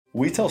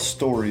We tell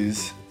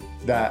stories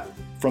that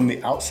from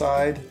the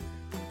outside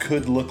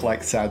could look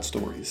like sad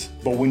stories.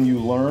 But when you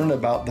learn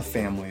about the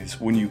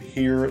families, when you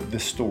hear the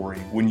story,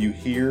 when you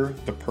hear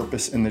the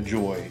purpose and the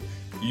joy,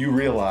 you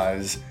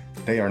realize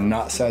they are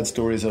not sad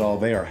stories at all.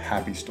 They are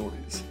happy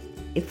stories.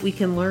 If we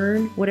can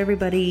learn what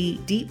everybody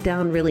deep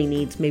down really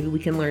needs, maybe we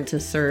can learn to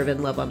serve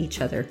and love on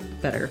each other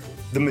better.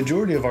 The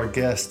majority of our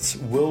guests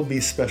will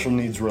be special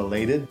needs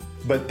related,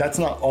 but that's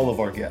not all of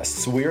our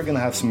guests. We are going to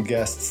have some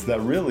guests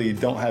that really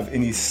don't have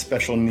any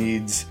special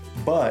needs,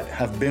 but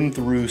have been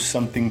through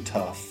something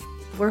tough.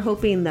 We're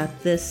hoping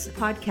that this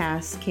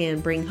podcast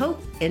can bring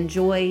hope and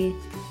joy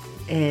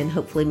and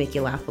hopefully make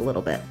you laugh a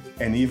little bit.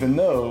 And even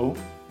though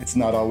it's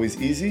not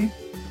always easy,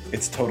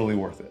 it's totally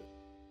worth it.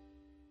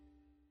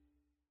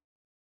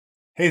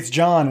 Hey, it's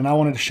John, and I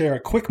wanted to share a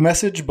quick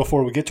message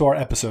before we get to our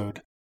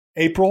episode.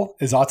 April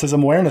is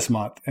Autism Awareness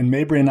Month, and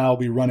Mabry and I will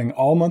be running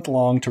all month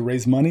long to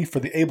raise money for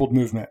the Abled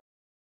movement.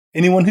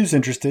 Anyone who's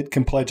interested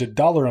can pledge a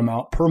dollar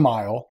amount per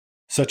mile,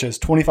 such as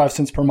 25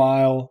 cents per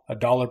mile,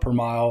 $1 per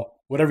mile,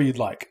 whatever you'd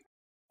like.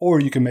 Or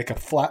you can make a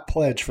flat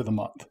pledge for the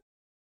month.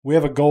 We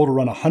have a goal to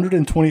run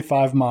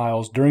 125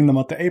 miles during the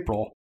month of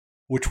April,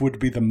 which would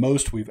be the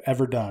most we've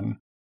ever done.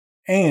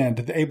 And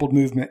the Abled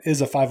movement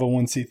is a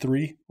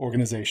 501c3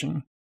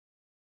 organization.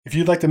 If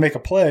you'd like to make a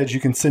pledge, you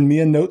can send me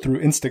a note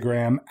through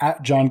Instagram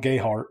at John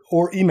Gayhart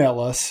or email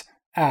us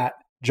at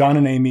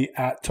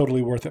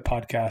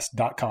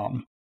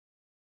johnandamy@totallyworthitpodcast.com.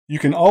 You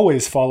can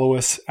always follow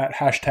us at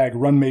hashtag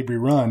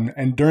RunMabryRun,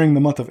 and during the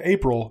month of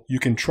April, you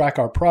can track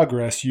our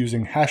progress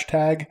using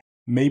hashtag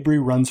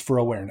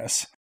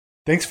MabryRunsForAwareness.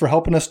 Thanks for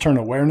helping us turn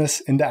awareness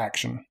into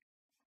action.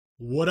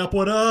 What up,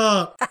 what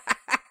up?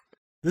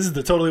 This is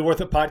the Totally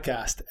Worth It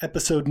podcast,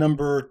 episode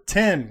number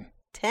 10.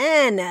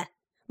 10.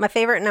 My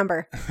favorite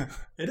number.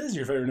 It is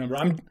your favorite number.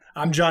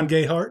 I'm John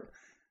Gayhart,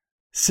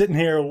 sitting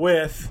here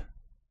with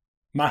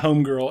my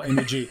homegirl,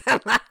 Amy G.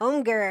 My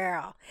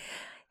homegirl.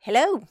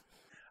 Hello.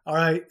 All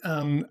right.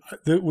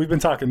 We've been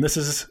talking.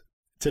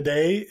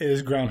 Today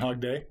is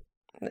Groundhog Day.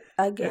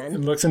 Again.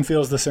 It looks and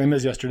feels the same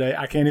as yesterday.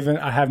 I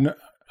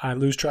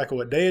lose track of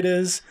what day it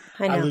is.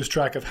 I lose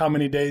track of how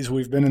many days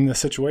we've been in this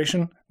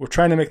situation. We're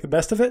trying to make the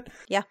best of it.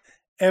 Yeah.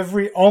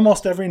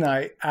 Almost every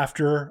night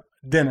after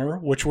dinner,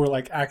 which we're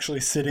like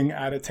actually sitting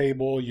at a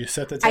table, you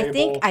set the table. I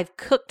think I've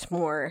cooked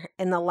more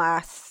in the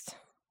last,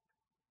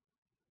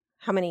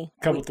 how many?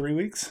 3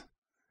 weeks.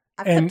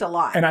 I've cooked a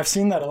lot. And I've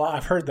seen that a lot.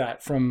 I've heard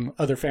that from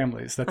other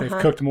families that they've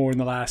cooked more in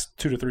the last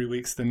 2 to 3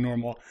 weeks than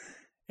normal.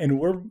 And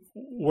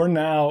we're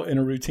now in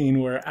a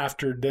routine where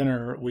after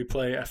dinner, we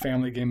play a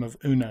family game of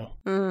Uno.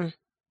 Mm.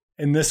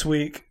 And this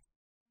week,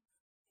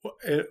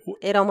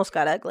 it almost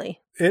got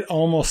ugly. It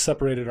almost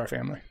separated our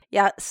family.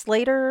 Yeah.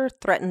 Slater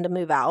threatened to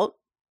move out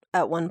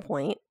at one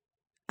point.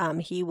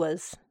 He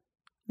was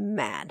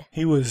mad.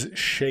 He was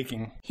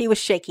shaking. He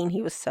was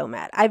so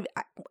mad. I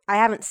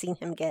haven't seen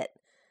him get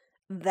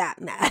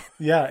that mad.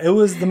 Yeah. It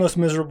was the most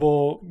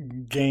miserable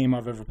game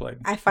I've ever played.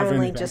 I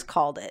finally just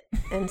called it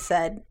and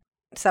said,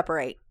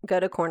 separate, go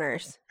to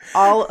corners,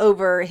 all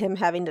over him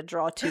having to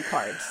draw 2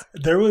 cards.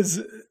 There was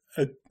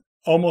a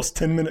almost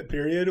 10-minute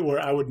period where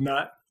I would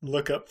not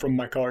look up from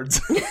my cards.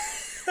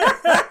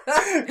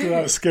 Because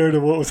I was scared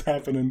of what was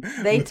happening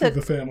with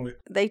the family.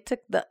 They took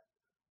the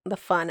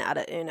fun out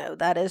of Uno.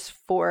 That is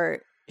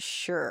for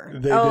sure.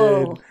 They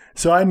did.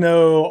 So I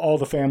know all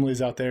the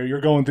families out there,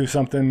 you're going through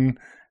something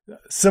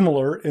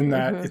similar in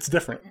that it's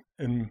different.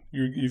 And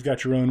you've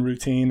got your own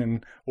routine,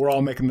 and we're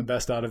all making the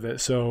best out of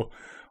it. So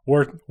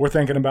we're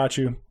thinking about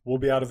you. We'll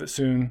be out of it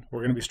soon. We're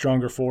going to be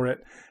stronger for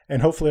it.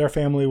 And hopefully our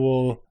family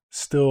will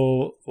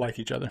still like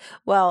each other.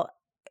 Well,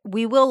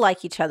 we will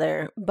like each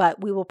other,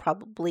 but we will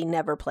probably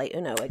never play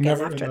Uno again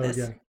after this.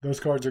 Again.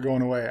 Those cards are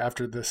going away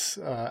after this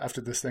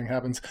thing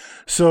happens.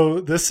 So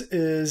this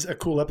is a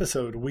cool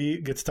episode. We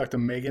get to talk to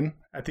Meghan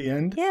at the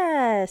end.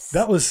 Yes.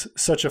 That was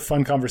such a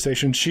fun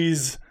conversation.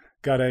 She's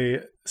got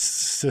a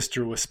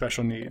sister with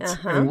special needs,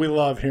 and we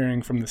love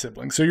hearing from the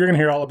siblings. So you're going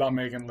to hear all about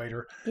Meghan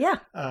later. Yeah.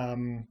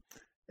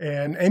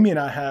 And Amy and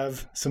I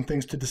have some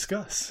things to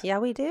discuss. Yeah,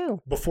 we do.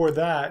 Before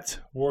that,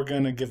 we're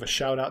going to give a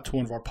shout out to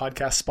one of our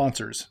podcast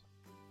sponsors.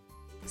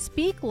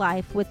 Speak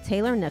Life with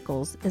Taylor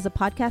Nichols is a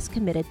podcast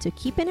committed to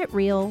keeping it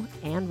real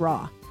and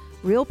raw.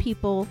 Real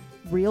people,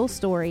 real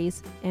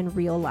stories, and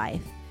real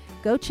life.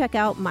 Go check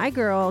out my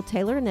girl,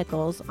 Taylor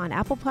Nichols, on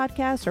Apple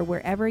Podcasts or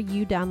wherever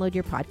you download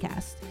your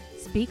podcast.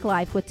 Speak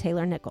Life with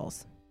Taylor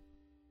Nichols.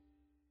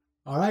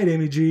 All right,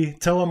 Amy G,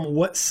 tell them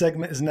what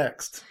segment is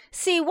next.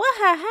 See, what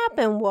had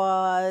happened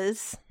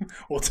was...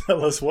 Well,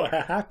 tell us what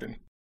had happened.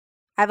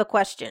 I have a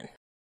question.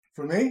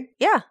 For me?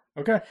 Yeah.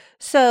 Okay.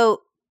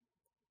 So,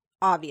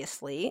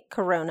 obviously,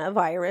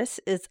 coronavirus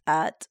is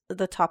at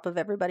the top of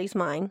everybody's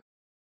mind.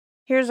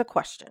 Here's a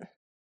question.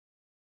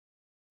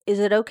 Is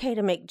it okay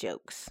to make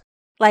jokes?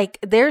 Like,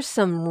 there's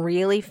some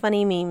really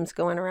funny memes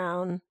going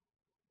around,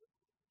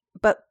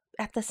 but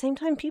at the same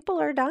time, people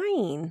are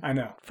dying. I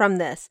know. From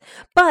this.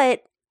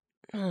 But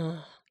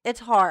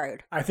it's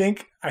hard. I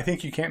think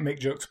you can't make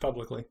jokes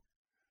publicly.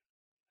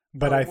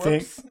 But I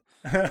think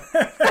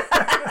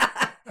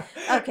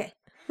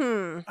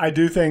I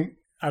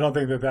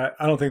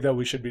don't think that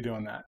we should be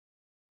doing that.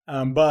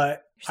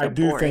 But So I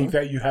do boring. think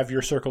that you have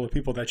your circle of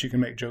people that you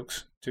can make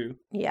jokes to.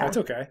 Yeah. That's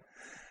okay.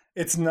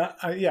 It's not,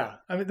 I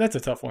mean, that's a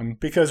tough one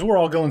because we're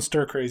all going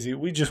stir crazy.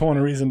 We just want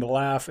a reason to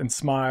laugh and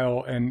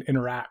smile and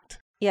interact.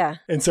 Yeah.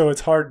 And so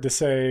it's hard to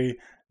say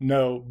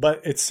no,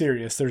 but it's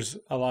serious. There's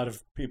a lot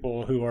of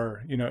people who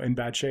are, in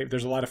bad shape.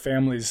 There's a lot of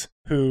families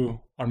who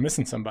are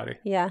missing somebody.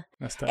 Yeah.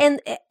 That's tough. And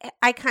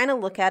I kind of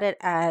look at it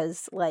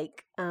as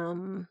like,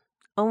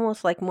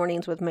 almost like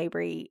Mornings with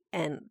Mabry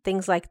and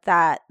things like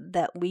that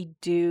we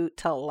do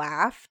to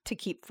laugh to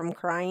keep from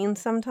crying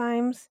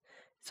sometimes.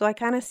 So I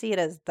kind of see it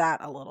as that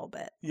a little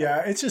bit.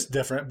 Yeah, it's just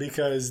different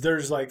because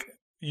there's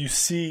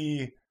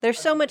There's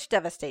so much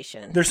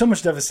devastation. There's so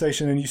much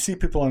devastation, and you see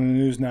people on the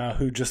news now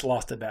who just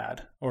lost a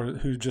dad or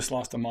who just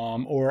lost a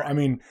mom. Or, I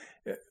mean,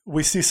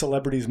 we see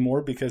celebrities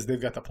more because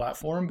they've got the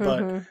platform,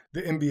 but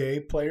the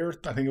NBA player,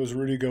 I think it was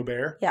Rudy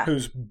Gobert,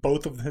 who's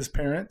both of his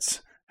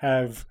parents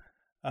have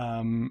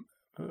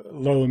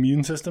low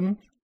immune system.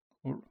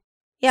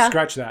 Yeah.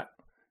 Scratch that.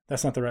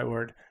 That's not the right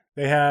word.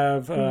 They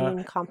have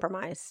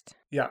compromised.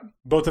 Yeah,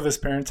 both of his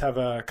parents have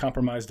a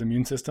compromised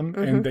immune system,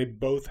 and they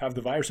both have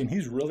the virus, and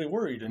he's really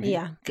worried. And he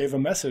gave a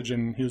message,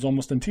 and he was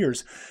almost in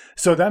tears.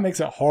 So that makes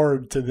it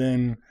hard to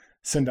then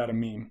send out a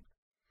meme.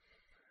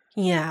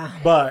 Yeah,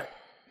 but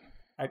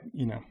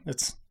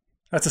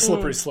that's a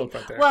slippery slope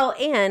right there. Well,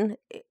 and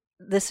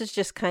this is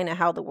just kind of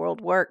how the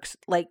world works.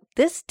 Like,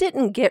 this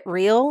didn't get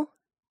real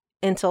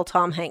until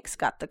Tom Hanks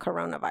got the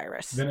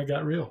coronavirus. Then it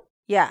got real.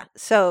 Yeah.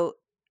 So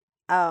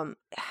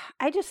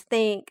I just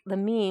think the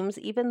memes,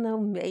 even though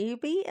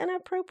maybe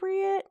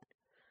inappropriate,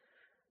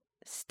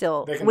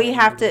 still we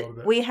have to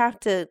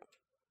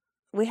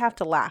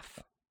laugh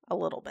a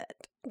little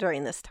bit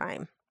during this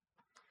time.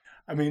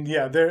 I mean,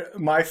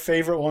 my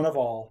favorite one of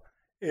all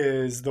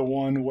is the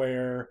one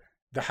where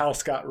the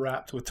house got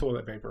wrapped with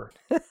toilet paper.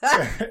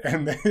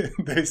 And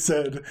they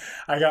said,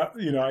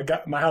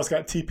 my house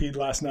got TP'd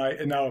last night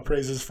and now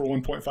appraises for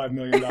 $1.5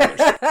 million.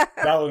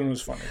 That one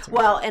was funny to me.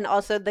 Well, and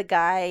also the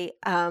guy,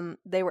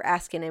 they were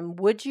asking him,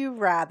 would you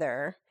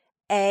rather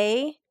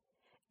A,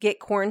 get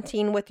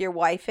quarantined with your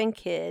wife and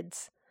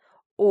kids,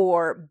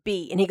 or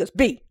B? And he goes,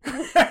 B.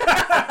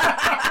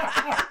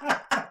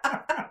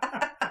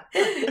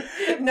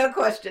 No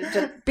question,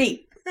 just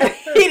B.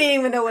 He didn't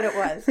even know what it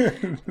was.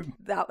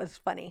 That was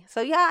funny.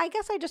 So yeah, I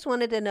guess I just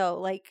wanted to know,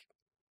 like,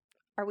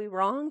 are we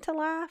wrong to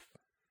laugh?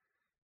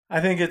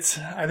 I think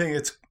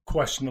it's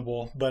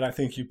questionable, but I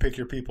think you pick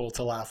your people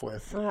to laugh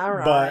with. All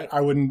right. But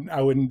I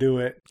wouldn't do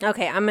it.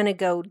 Okay, I'm gonna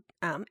go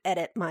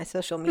edit my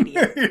social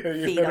media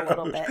feed a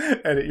little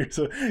bit. Edit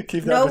your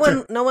keep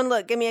that. No one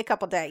look. Give me a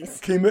couple days.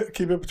 Keep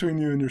it between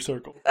you and your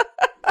circle.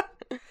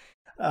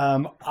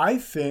 I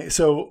think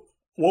so.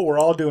 What we're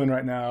all doing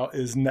right now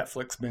is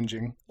Netflix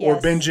binging or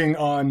binging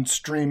on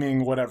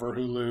streaming, whatever,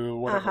 Hulu,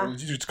 whatever. You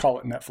just call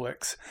it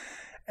Netflix.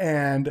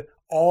 And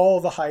all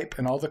the hype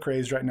and all the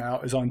craze right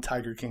now is on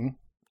Tiger King.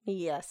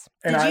 Yes.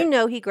 And Did you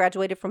know he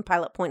graduated from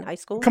Pilot Point High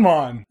School? Come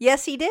on.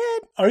 Yes, he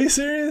did. Are you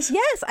serious?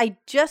 Yes. I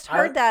just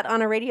heard that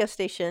on a radio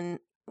station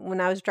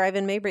when I was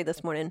driving Mabry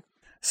this morning.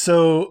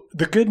 So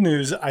the good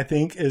news, I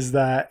think, is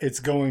that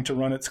it's going to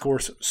run its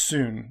course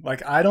soon.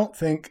 Like, I don't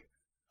think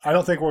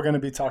we're going to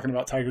be talking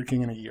about Tiger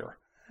King in a year.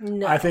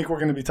 No. I think we're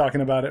going to be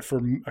talking about it for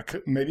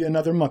maybe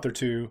another month or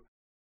two,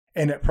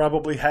 and it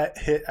probably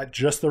hit at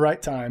just the right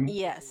time.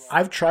 Yes.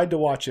 I've tried to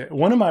watch it.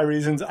 One of my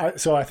reasons,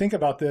 so I think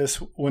about this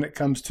when it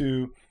comes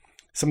to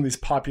some of these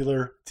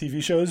popular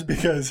TV shows,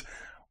 because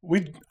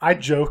I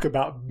joke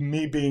about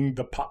me being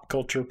the pop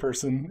culture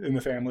person in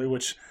the family,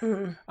 which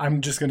I'm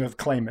just going to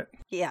claim it.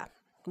 Yeah.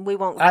 We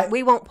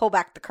won't pull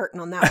back the curtain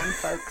on that one,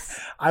 folks.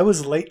 I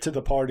was late to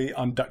the party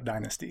on Duck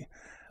Dynasty.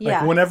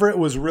 Like, whenever it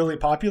was really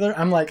popular,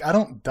 I'm like, I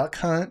don't duck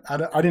hunt. I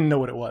didn't know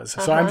what it was.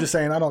 So I'm just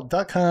saying, I don't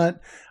duck hunt.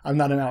 I'm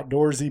not an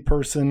outdoorsy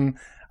person.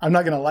 I'm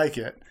not going to like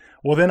it.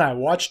 Well, then I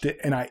watched it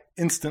and I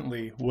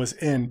instantly was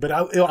in. But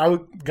I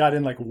got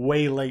in like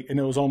way late and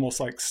it was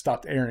almost like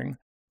stopped airing.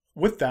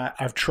 With that,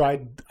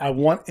 I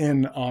want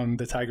in on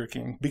the Tiger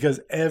King because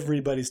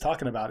everybody's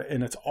talking about it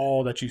and it's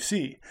all that you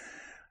see.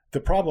 The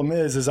problem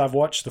is I've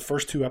watched the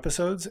first 2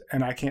 episodes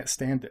and I can't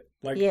stand it.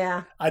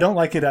 I don't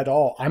like it at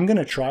all. I'm going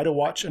to try to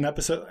watch an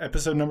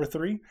episode number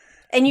 3.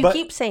 And you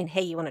keep saying,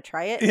 "Hey, you want to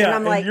try it?" Yeah, and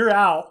I'm like, "You're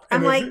out."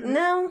 I'm like,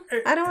 "No,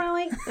 I don't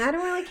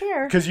really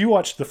care." Because you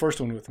watched the first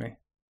one with me,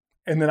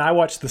 and then I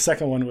watched the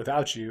second one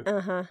without you.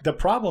 The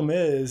problem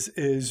is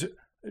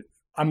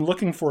I'm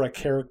looking for a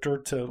character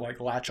to like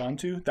latch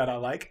onto that I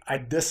like. I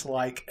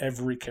dislike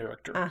every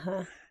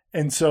character.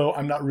 And so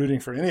I'm not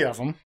rooting for any of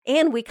them.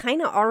 And we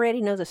kind of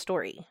already know the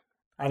story.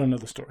 I don't know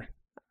the story.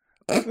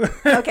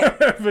 Okay.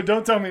 But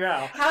don't tell me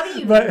now. How do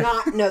you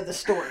not know the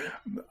story?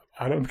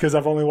 I don't, because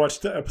I've only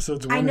watched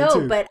episodes 1 and 2. I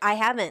know, but I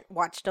haven't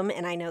watched them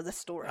and I know the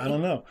story. I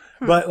don't know.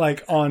 But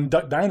like on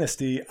Duck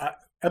Dynasty,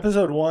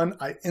 episode 1,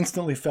 I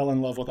instantly fell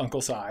in love with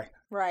Uncle Si.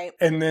 Right.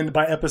 And then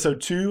by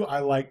episode 2, I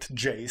liked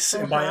Jace.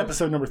 And by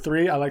episode number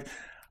 3,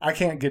 I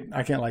can't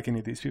like any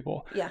of these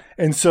people. Yeah.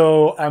 And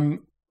so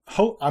I'm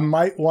I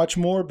might watch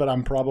more, but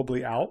I'm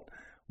probably out.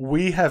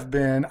 We have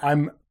been,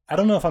 I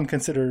don't know if I'm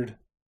considered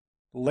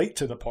late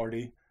to the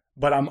party,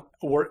 but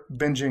we're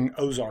binging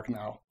Ozark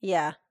now.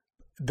 Yeah.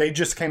 They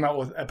just came out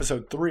with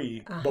episode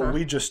 3, but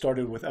we just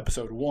started with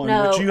episode 1.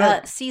 No, which you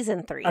had,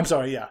 season 3. I'm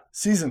sorry, yeah,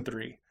 season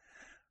 3.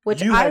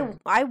 Which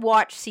I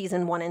watched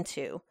season 1 and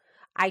 2.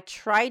 I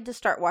tried to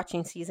start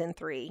watching season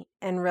 3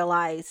 and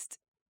realized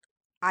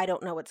I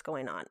don't know what's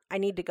going on. I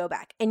need to go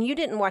back. And you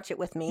didn't watch it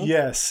with me.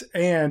 Yes,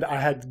 and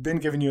I had been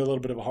giving you a little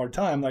bit of a hard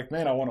time. Like,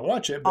 man, I want to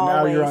watch it, but Always.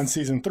 now you're on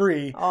season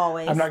 3.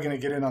 Always. I'm not going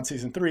to get in on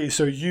season 3,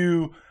 so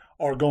you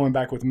are going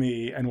back with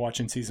me and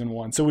watching season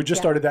 1. So we just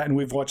started that, and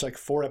we've watched like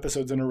 4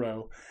 episodes in a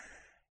row.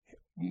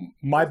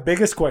 My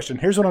biggest question,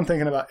 here's what I'm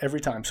thinking about every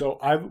time. So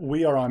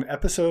we are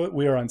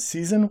on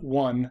season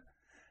 1.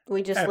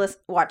 We just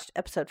watched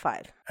episode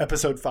 5.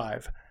 Episode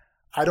 5.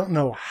 I don't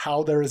know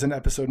how there is an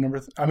episode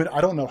number.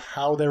 I don't know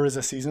how there is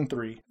a season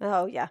 3.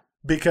 Oh, yeah.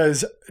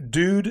 Because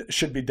dude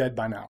should be dead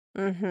by now.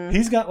 Mm-hmm.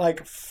 He's got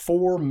like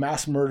 4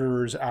 mass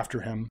murderers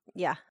after him.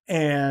 Yeah.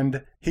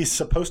 And he's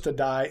supposed to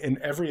die in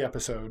every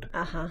episode.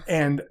 Uh-huh.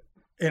 And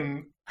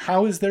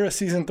how is there a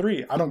season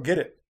 3? I don't get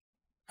it.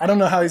 I don't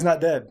know how he's not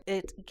dead.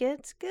 It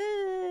gets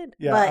good.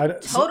 Yeah,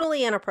 but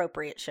totally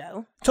inappropriate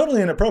show.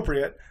 Totally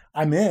inappropriate.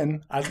 I'm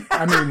in.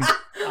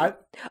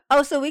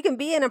 So we can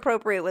be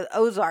inappropriate with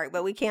Ozark,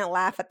 but we can't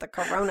laugh at the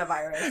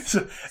coronavirus.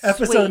 So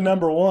episode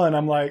number 1,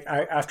 I'm like,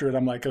 after it,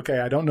 I'm like, okay,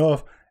 I don't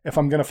know if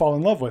I'm going to fall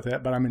in love with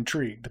it, but I'm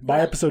intrigued.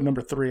 By episode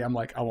number 3, I'm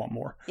like, I want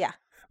more. Yeah.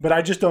 But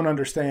I just don't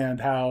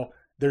understand how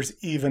there's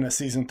even a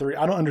season 3.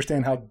 I don't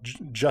understand how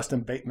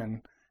Justin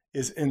Bateman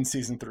is in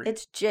season 3.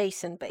 It's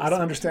Jason Bateman. I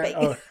don't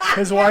understand.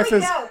 His wife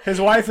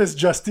is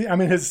Justine.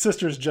 His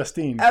sister's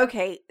Justine.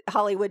 Okay,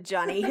 Hollywood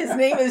Johnny. His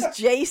name is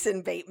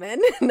Jason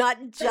Bateman, not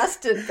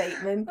Justin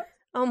Bateman.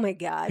 Oh my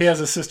gosh. He has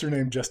a sister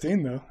named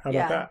Justine, though. How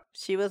about that?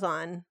 She was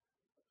on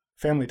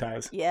Family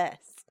Ties. Yes.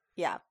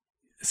 Yeah.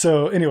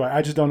 So anyway,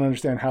 I just don't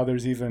understand how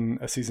there's even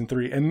a season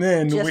 3. And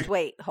then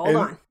hold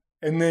on.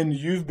 And then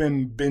you've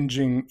been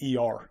binging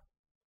ER.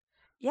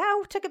 Yeah,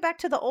 we took it back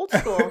to the old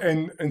school.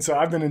 and so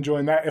I've been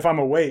enjoying that. If I'm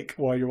awake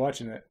while you're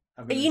watching it.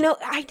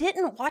 I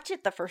didn't watch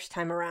it the first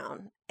time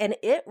around, and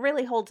it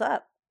really holds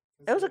up.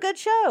 It was a good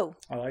show.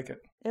 I like it.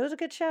 It was a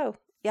good show.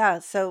 Yeah,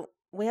 so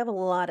we have a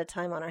lot of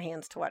time on our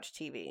hands to watch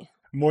TV.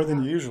 More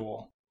than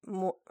usual.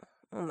 Oh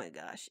my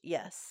gosh,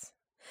 yes.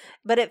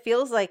 But it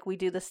feels like we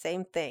do the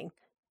same thing.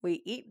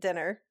 We eat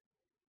dinner.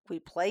 We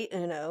play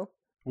Uno.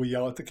 We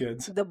yell at the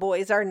kids. The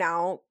boys are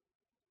now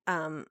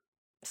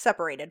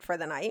separated for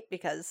the night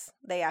because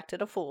they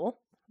acted a fool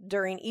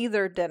during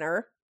either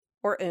dinner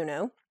or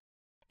Uno.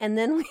 And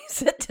then we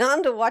sit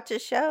down to watch a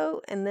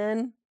show, and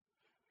then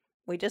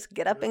we just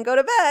get up and go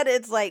to bed.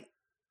 It's like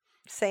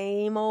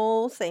same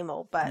old,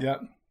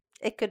 but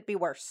it could be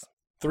worse.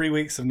 3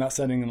 weeks of not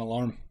setting an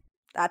alarm.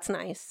 That's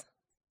nice.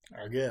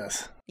 I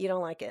guess. You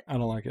don't like it? I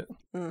don't like it.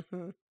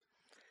 Mm-hmm.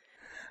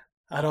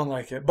 I don't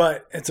like it,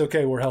 but it's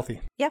okay. We're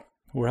healthy. Yep.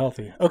 We're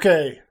healthy.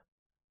 Okay.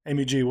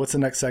 Amy G, what's the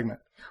next segment?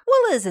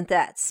 Well, isn't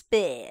that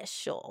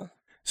special?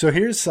 So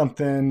here's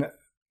something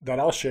that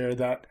I'll share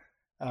that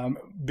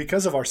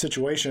because of our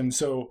situation.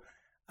 So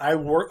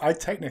I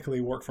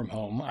technically work from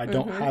home. I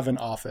don't have an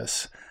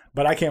office,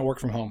 but I can't work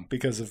from home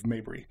because of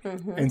Mabry.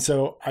 Mm-hmm. And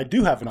so I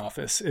do have an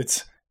office.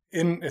 It's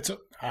a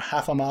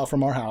half a mile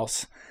from our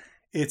house.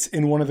 It's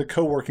in one of the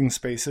co-working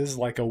spaces,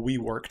 like a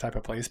WeWork type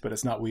of place, but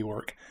it's not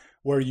WeWork,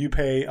 where you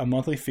pay a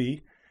monthly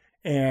fee.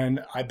 And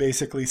I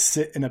basically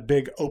sit in a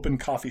big open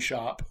coffee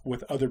shop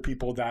with other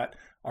people that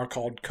are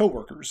called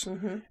coworkers.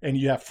 Mm-hmm. And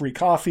you have free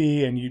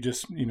coffee, and you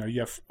just, you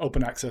have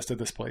open access to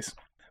this place.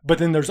 But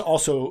then there's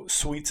also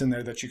suites in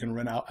there that you can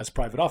rent out as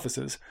private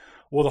offices.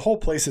 Well, the whole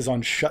place is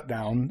on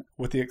shutdown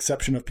with the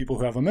exception of people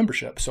who have a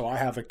membership. So I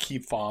have a key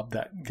fob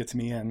that gets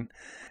me in.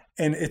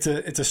 And it's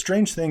a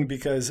strange thing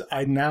because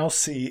I now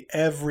see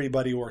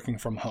everybody working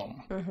from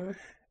home. Mm-hmm.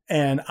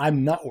 And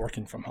I'm not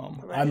working from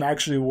home. Right. I'm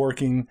actually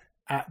working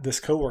at this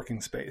co-working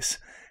space.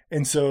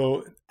 And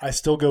so I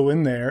still go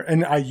in there,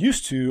 and I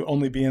used to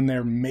only be in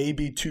there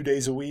maybe 2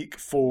 days a week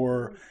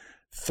for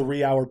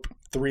 3 hour,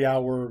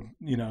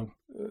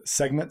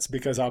 segments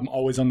because I'm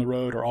always on the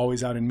road or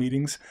always out in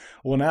meetings.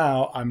 Well,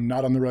 now I'm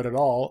not on the road at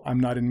all. I'm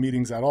not in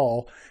meetings at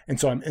all. And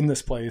so I'm in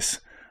this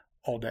place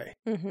all day.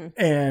 Mm-hmm.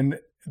 And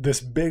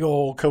this big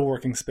old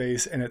co-working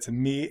space, and it's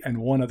me and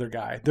one other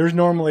guy. There's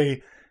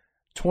normally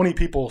 20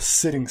 people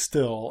sitting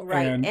still.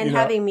 Right. And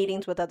having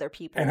meetings with other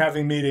people. And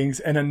having meetings,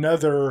 and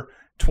another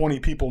 20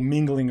 people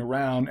mingling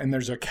around, and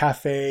there's a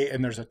cafe,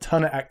 and there's a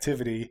ton of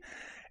activity.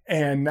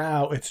 And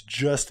now it's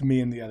just me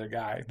and the other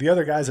guy. The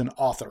other guy's an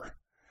author.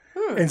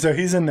 And so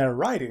he's in there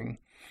writing.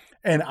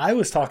 And I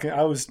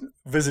was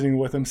visiting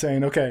with him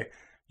saying, okay,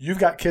 you've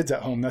got kids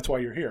at home. That's why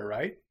you're here,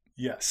 right?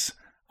 Yes.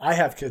 I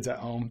have kids at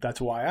home.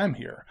 That's why I'm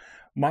here.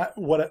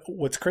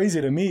 What's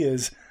crazy to me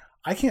is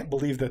I can't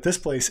believe that this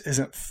place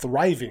isn't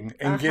thriving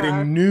and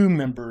getting new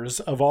members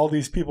of all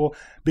these people,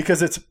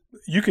 because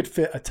you could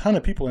fit a ton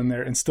of people in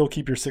there and still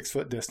keep your 6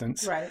 foot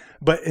distance. Right.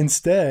 But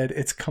instead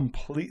it's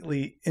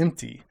completely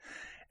empty.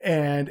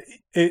 And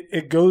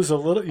it goes a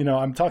little,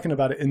 I'm talking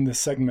about it in this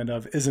segment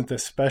of Isn't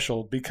This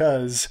Special?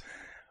 Because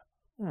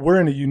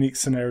we're in a unique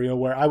scenario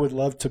where I would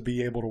love to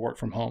be able to work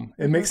from home.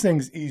 It makes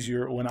things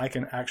easier when I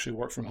can actually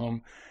work from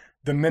home.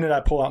 The minute I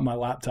pull out my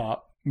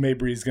laptop,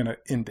 Mabry's going to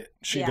end it.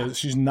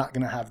 She's not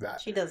going to have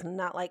that. She does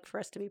not like for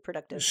us to be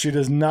productive. She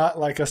does not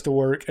like us to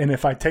work. And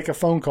if I take a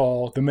phone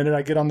call, the minute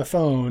I get on the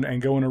phone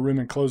and go in a room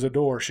and close a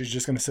door, she's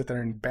just going to sit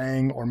there and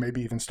bang or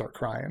maybe even start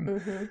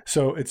crying.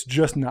 So it's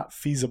just not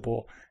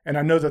feasible. And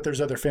I know that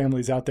there's other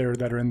families out there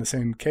that are in the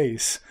same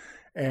case.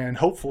 And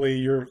hopefully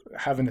you're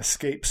having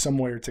escape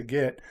somewhere to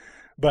get.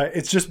 But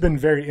it's just been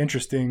very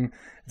interesting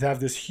to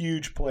have this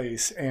huge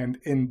place and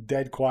in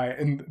dead quiet.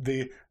 And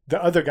the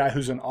other guy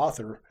who's an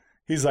author,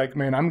 he's like,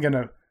 man,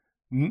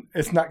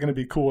 it's not going to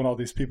be cool when all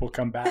these people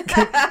come back.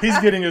 He's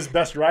getting his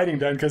best writing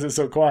done because it's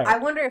so quiet. I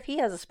wonder if he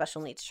has a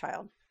special needs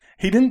child.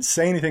 He didn't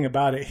say anything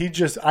about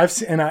it.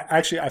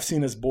 I've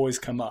seen his boys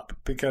come up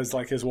because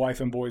like his wife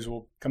and boys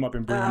will come up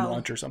and bring him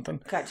lunch or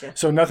something. Gotcha.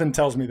 So nothing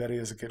tells me that he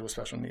is a kid with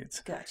special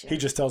needs. Gotcha. He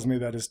just tells me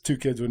that his 2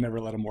 kids would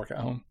never let him work at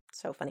home.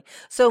 So funny.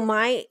 So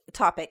my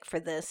topic for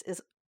this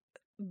is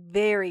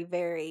very,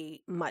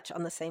 very much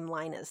on the same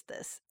line as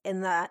this,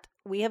 in that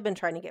we have been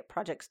trying to get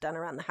projects done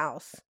around the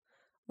house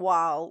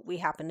while we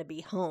happen to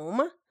be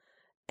home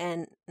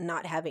and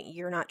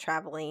you're not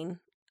traveling.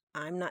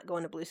 I'm not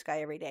going to Blue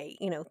Sky every day,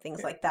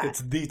 things like that.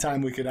 It's the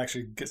time we could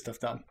actually get stuff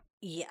done.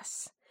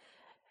 Yes.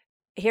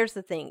 Here's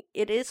the thing.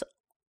 It is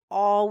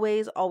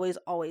always, always,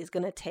 always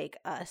going to take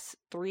us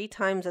 3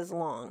 times as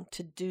long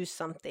to do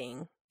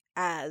something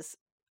as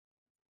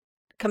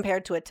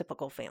compared to a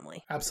typical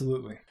family.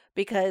 Absolutely.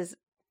 Because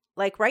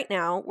like right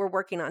now, we're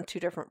working on 2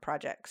 different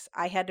projects.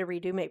 I had to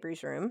redo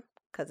Mabry's room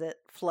because it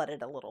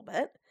flooded a little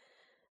bit.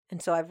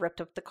 And so I've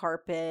ripped up the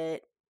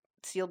carpet,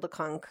 sealed the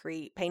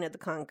concrete, painted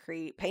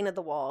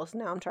the walls.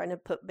 Now I'm trying to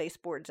put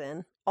baseboards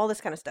in, all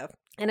this kind of stuff.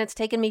 And it's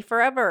taken me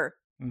forever.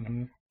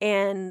 Mm-hmm.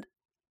 And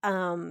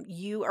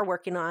you are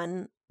working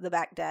on the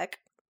back deck.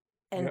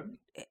 And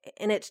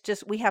it's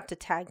just, we have to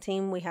tag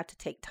team. We have to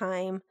take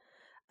time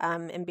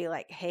and be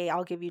like, hey,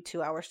 I'll give you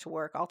 2 hours to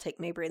work. I'll take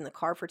Mabry in the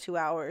car for 2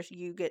 hours.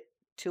 You get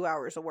 2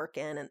 hours of work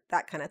in and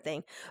that kind of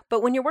thing.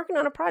 But when you're working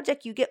on a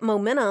project, you get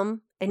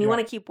momentum and you want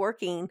to keep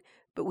working.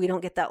 But we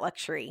don't get that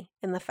luxury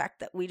in the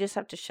fact that we just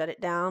have to shut it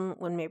down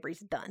when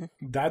Mabry's done.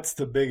 That's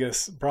the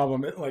biggest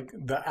problem. Like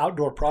the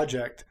outdoor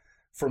project,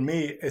 for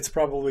me, it's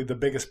probably the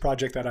biggest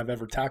project that I've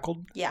ever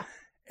tackled. Yeah.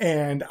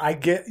 And I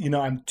get,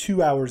 I'm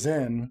 2 hours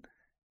in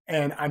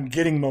and I'm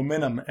getting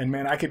momentum. And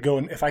man, I could go,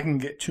 and if I can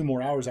get 2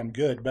 more hours, I'm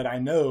good. But I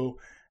know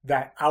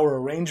that our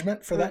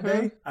arrangement for that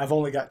day, I've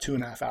only got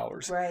 2.5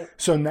 hours. Right.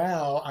 So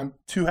now I'm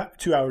 2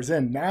 hours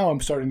in. Now I'm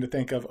starting to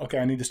think of, okay,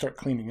 I need to start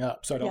cleaning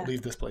up so I don't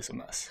leave this place a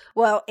mess.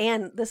 Well,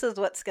 and this is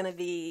what's going to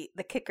be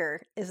the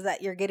kicker, is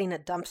that you're getting a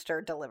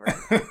dumpster delivered,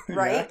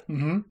 right? Yeah.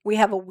 Mm-hmm. We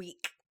have a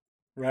week.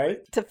 Right.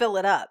 To fill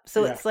it up.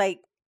 So it's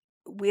like,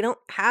 we don't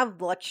have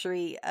the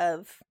luxury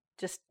of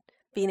just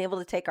being able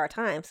to take our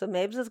time. So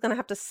Mabes is going to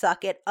have to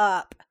suck it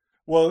up.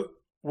 Well,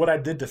 what I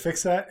did to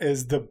fix that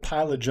is the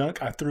pile of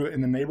junk, I threw it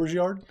in the neighbor's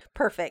yard.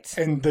 Perfect.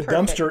 And the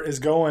dumpster is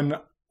going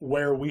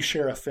where we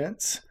share a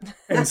fence.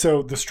 And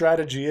so the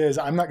strategy is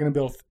I'm not going to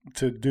be able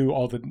to do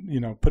all the,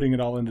 putting it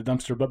all in the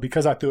dumpster. But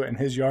because I threw it in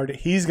his yard,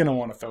 he's going to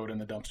want to throw it in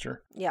the dumpster.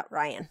 Yeah,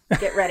 Ryan,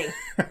 get ready.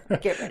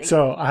 Get ready.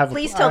 So I have.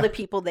 Please tell the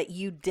people that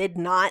you did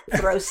not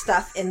throw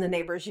stuff in the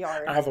neighbor's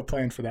yard. I have a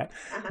plan for that.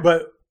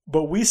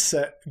 But we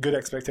set good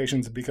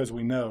expectations because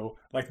we know,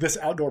 like this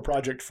outdoor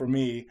project for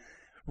me,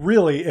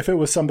 really, if it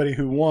was somebody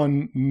who,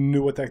 one,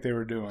 knew what the heck they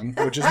were doing,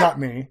 which is not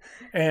me,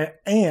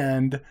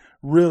 and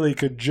really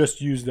could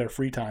just use their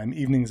free time,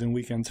 evenings and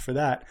weekends for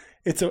that,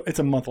 it's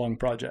a month-long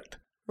project.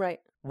 Right.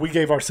 We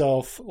gave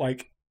ourselves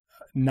like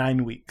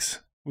 9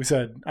 weeks. We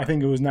said, I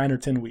think it was 9 or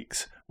 10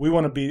 weeks. We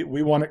want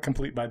it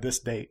complete by this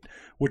date,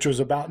 which was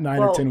about 9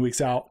 or 10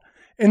 weeks out.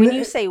 And when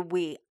you say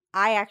we,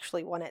 I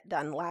actually want it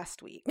done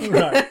last week.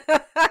 Right.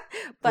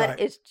 But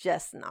it's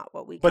just not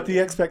what we can But the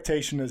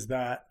expectation is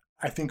that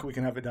I think we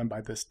can have it done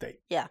by this date.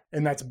 Yeah.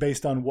 And that's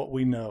based on what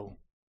we know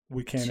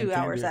we can 2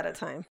 hours at a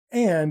time.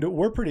 And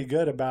we're pretty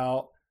good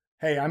about,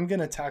 hey, I'm going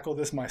to tackle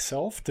this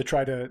myself to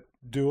try to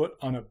do it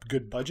on a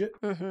good budget.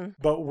 Mm-hmm.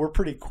 But we're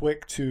pretty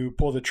quick to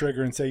pull the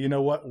trigger and say, you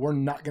know what? We're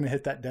not going to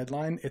hit that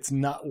deadline. It's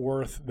not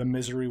worth the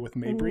misery with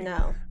Mabry.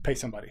 No. Pay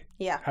somebody.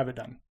 Yeah. Have it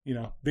done.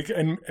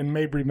 And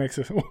Mabry makes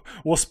us,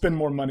 we'll spend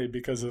more money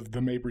because of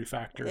the Mabry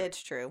factor.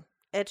 It's true.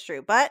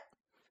 But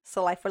it's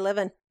the life we're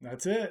living.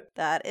 That's it.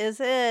 That is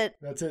it.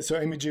 That's it. So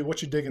Amy G,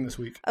 what you digging this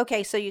week?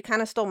 Okay, so you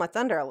kind of stole my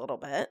thunder a little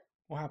bit.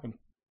 What happened?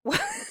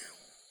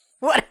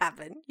 What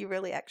happened? You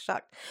really act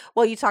shocked.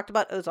 Well, you talked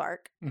about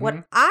Ozark. Mm-hmm.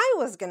 What I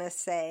was going to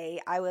say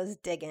I was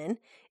digging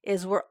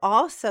is we're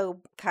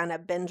also kind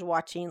of binge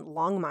watching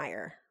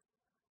Longmire.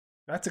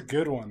 That's a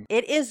good one.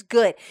 It is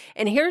good.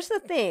 And here's the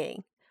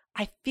thing.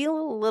 I feel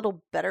a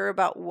little better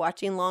about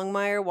watching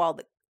Longmire while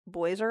the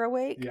boys are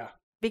awake. Yeah.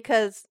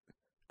 Because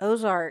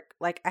Ozark,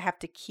 like, I have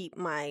to keep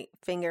my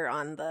finger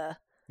on the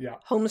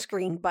home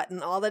screen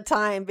button all the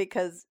time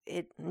because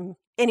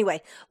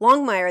Anyway,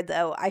 Longmire,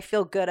 though, I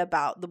feel good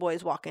about the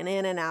boys walking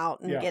in and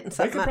out and getting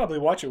something. They could probably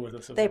watch it with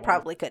us. They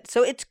probably could.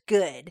 So it's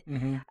good.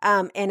 Mm-hmm.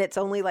 And it's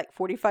only like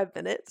 45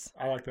 minutes.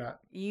 I like that.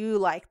 You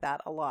like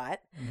that a lot.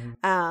 Mm-hmm.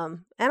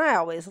 And I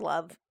always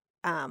love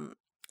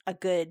a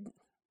good,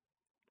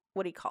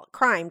 what do you call it?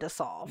 Crime to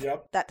solve.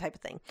 Yep. That type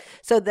of thing.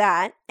 So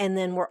that, and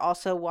then we're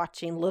also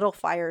watching Little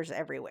Fires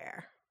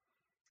Everywhere.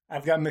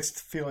 I've got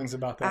mixed feelings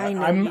about that. I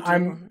know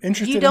I'm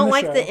interested. You don't in the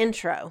like show. the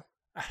intro.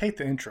 I hate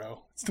the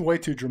intro. It's way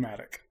too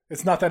dramatic.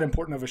 It's not that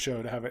important of a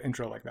show to have an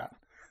intro like that.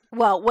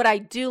 Well, what I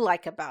do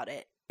like about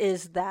it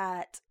is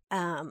that,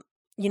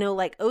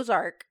 like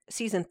Ozark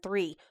season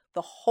 3,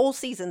 the whole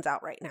season's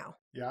out right now.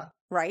 Yeah.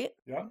 Right?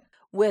 Yeah.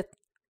 With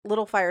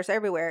Little Fires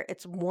Everywhere,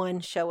 it's one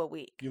show a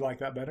week. You like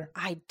that better?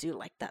 I do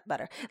like that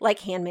better. Like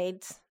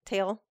Handmaid's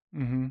Tale.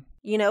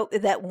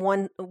 Mm-hmm. That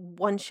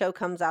one show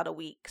comes out a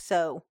week.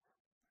 So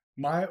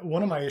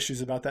one of my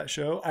issues about that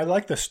show, I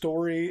like the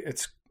story.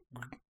 It's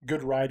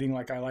good writing.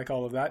 Like I like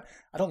all of that.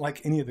 I don't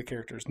like any of the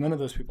characters. None of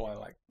those people I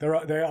like.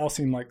 They all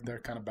seem like they're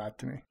kind of bad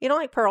to me. You don't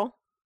like Pearl?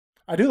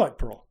 I do like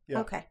Pearl.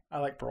 Yeah. Okay. I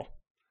like Pearl.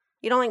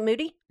 You don't like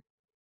Moody?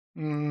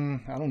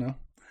 I don't know.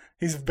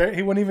 He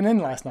wasn't even in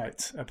last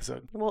night's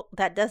episode. Well,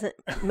 that doesn't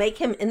make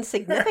him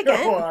insignificant.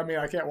 Well, I mean,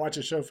 I can't watch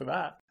a show for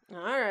that.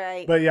 All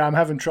right. But yeah, I'm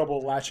having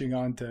trouble latching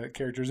on to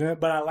characters in it.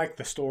 But I like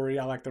the story.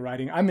 I like the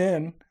writing. I'm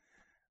in.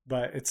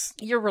 But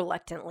you're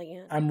reluctantly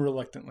in. I'm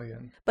reluctantly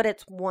in. But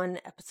it's one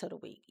episode a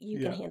week. You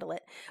can handle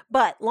it.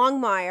 But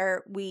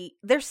Longmire,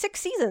 there's 6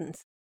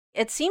 seasons.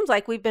 It seems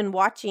like we've been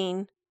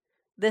watching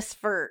this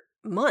for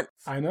months.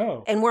 I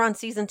know. And we're on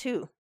season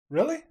 2.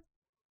 Really?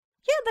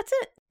 Yeah, that's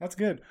it. That's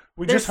good.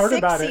 There's just heard 6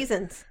 about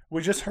seasons.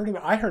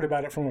 I heard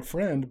about it from a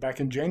friend back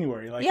in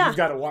January. Like, you've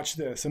got to watch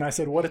this. And I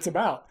said, what is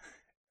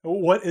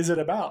it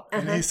about?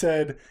 And he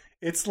said,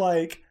 it's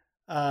like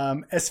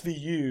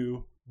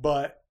SVU,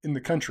 but in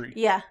the country.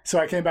 Yeah. So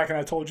I came back and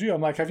I told you,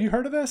 I'm like, have you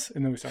heard of this?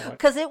 And then we started like,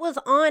 because it was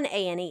on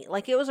A&E.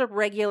 Like it was a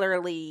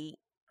regularly.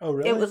 Oh,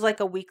 really? It was like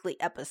a weekly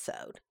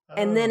episode. Oh.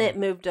 And then it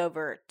moved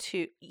over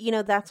to,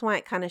 that's why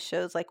it kind of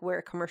shows like where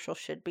a commercial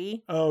should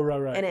be. Oh,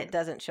 right. And it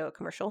doesn't show a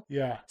commercial.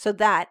 Yeah. So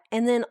that,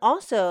 and then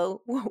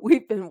also what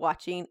we've been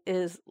watching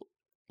is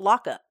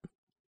Lockup.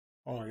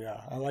 Oh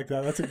yeah, I like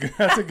that.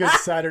 That's a good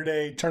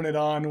Saturday turn it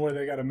on where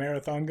they got a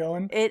marathon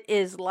going. It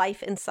is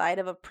life inside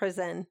of a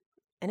prison.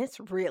 And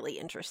it's really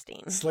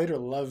interesting. Slater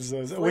loves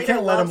those. We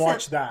can't let him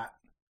watch that.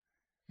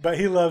 But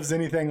he loves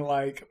anything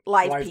like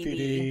Live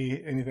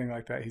PD, anything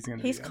like that.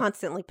 He's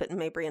constantly putting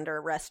Mabry under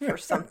arrest for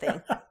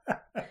something.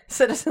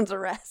 Citizen's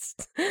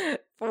arrest.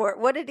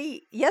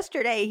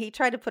 Yesterday he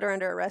tried to put her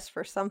under arrest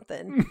for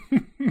something.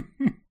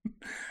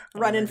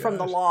 Running from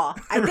the law.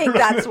 I think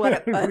that's what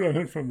it was.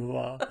 Running from the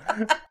law.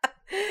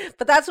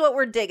 But that's what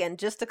we're digging.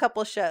 Just a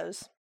couple of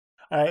shows.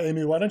 All right,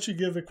 Amy, why don't you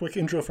give a quick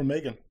intro for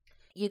Meghan?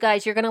 You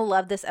guys, you're going to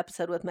love this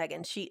episode with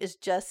Meghan. She is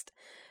just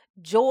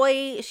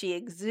joy. She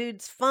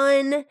exudes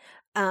fun.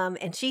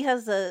 And she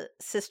has a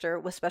sister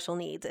with special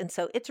needs. And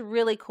so it's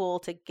really cool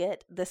to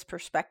get this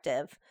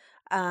perspective,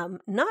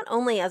 not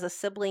only as a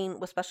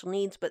sibling with special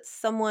needs, but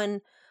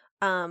someone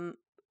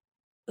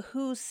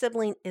whose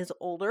sibling is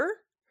older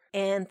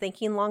and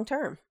thinking long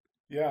term.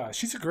 Yeah,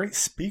 she's a great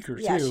speaker,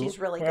 too. Yeah, she's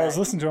really good. I was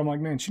listening to her, I'm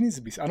like, man, she needs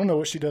to be... I don't know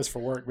what she does for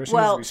work, but she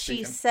needs to be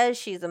speaking. She says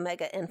she's a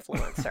mega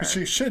influencer.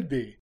 She should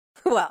be.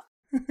 Well,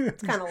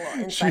 it's kind of a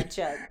little inside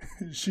joke.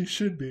 She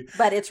should be.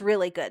 But it's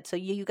really good. So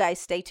you guys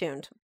stay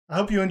tuned. I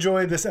hope you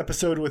enjoyed this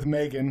episode with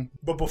Meghan.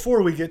 But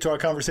before we get to our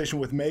conversation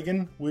with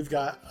Meghan, we've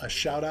got a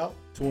shout out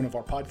to one of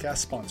our podcast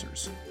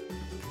sponsors.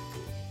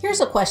 Here's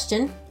a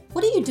question.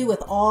 What do you do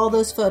with all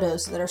those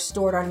photos that are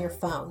stored on your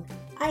phone?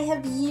 I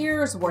have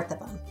years worth of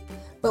them.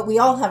 But we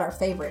all have our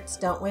favorites,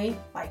 don't we?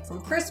 Like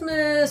from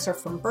Christmas or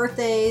from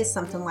birthdays,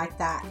 something like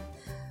that.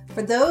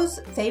 For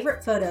those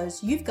favorite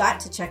photos, you've got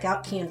to check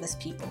out Canvas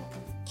People.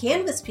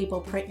 Canvas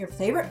People print your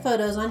favorite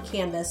photos on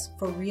canvas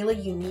for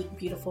really unique,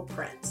 beautiful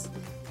prints.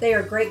 They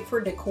are great for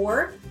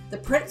decor. The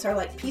prints are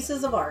like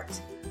pieces of art.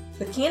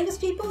 With Canvas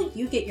People,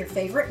 you get your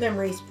favorite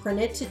memories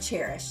printed to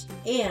cherish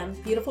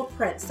and beautiful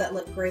prints that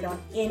look great on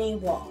any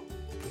wall.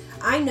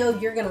 I know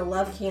you're going to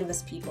love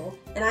Canvas People,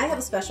 and I have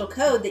a special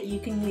code that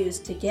you can use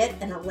to get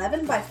an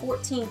 11 by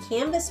 14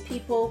 Canvas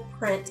People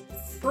print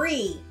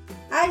free.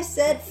 I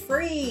said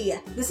free!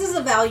 This is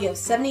a value of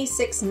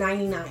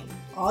 $76.99.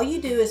 All you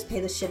do is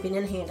pay the shipping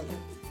and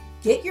handling.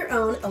 Get your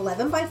own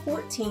 11 by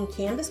 14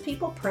 Canvas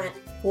People print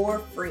for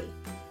free.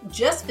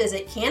 Just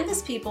visit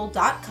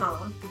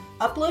canvaspeople.com,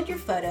 upload your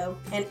photo,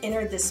 and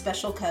enter this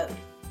special code.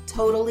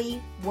 Totally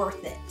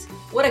worth it.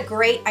 What a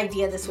great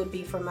idea this would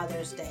be for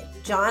Mother's Day.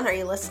 John, are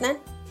you listening?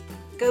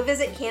 Go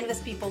visit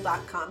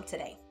canvaspeople.com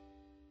today.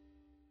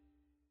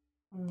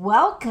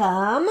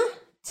 Welcome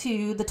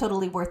to the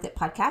Totally Worth It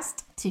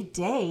podcast.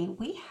 Today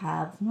we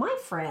have my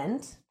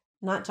friend,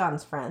 not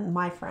John's friend,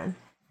 my friend.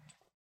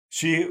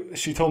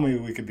 She told me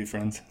we could be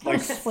friends.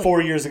 Like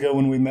 4 years ago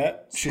when we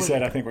met, she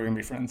said, I think we're going to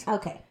be friends.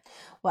 Okay.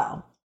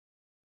 Well,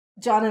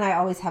 John and I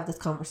always have this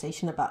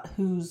conversation about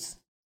who's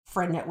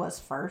friend it was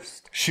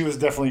first. She was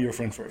definitely your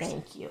friend first.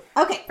 Thank you.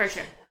 Okay. For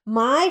sure.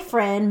 My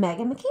friend,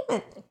 Meghan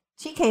McCamant.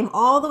 She came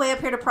all the way up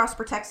here to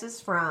Prosper, Texas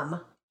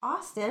from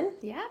Austin.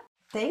 Yeah.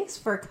 Thanks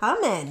for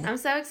coming. I'm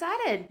so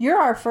excited. You're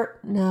our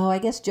first... No, I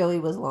guess Joey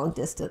was long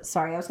distance.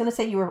 Sorry, I was going to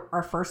say you were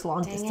our first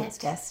long Dang distance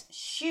it. guest.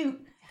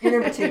 Shoot. You're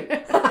number 2.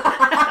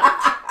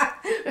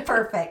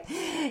 Perfect.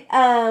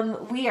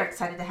 We are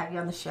excited to have you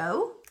on the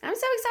show. I'm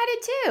so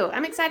excited too.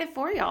 I'm excited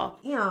for y'all.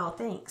 Yeah,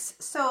 thanks.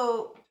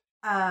 So,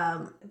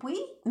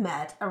 we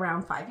met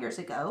around 5 years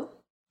ago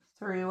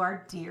through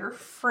our dear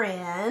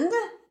friend,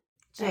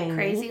 Jamie. That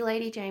crazy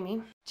lady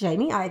Jamie.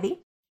 Jamie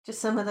Ivy. Just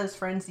some of those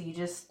friends that you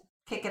just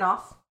kick it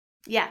off.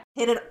 Yeah.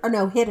 Hit it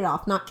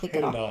off, not kick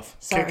Hit it it off. off.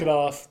 Sorry. Kick it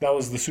off. That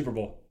was the Super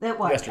Bowl. It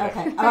was. Yesterday.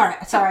 Okay. All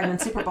right. Sorry, I'm in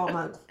Super Bowl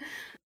mode.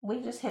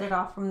 We just hit it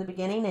off from the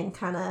beginning and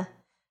kind of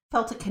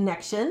felt a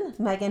connection.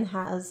 Meghan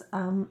has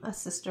a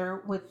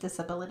sister with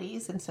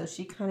disabilities, and so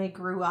she kind of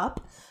grew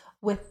up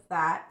with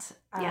that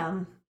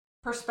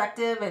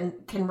perspective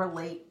and can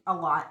relate a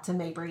lot to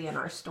Mabry and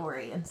our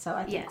story. And so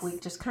I think we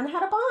just kind of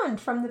had a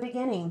bond from the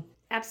beginning.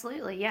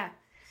 Absolutely, yeah.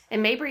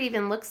 And Mabry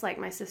even looks like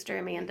my sister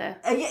Amanda.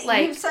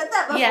 You've said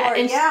that before. Yeah,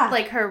 and she,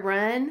 like her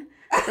run,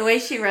 the way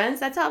she runs,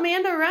 that's how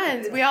Amanda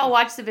runs. We all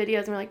watch the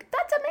videos and we're like,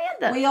 that's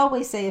Amanda. We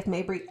always say if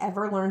Mabry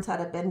ever learns how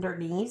to bend her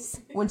knees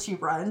when she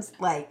runs,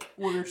 like,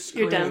 we're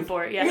screwed. You're done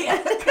for it,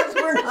 yeah. Because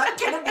we're not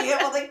going to be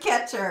able to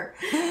catch her.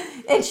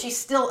 And she's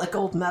still a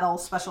gold medal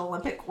Special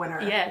Olympic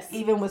winner. Yes.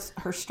 Even with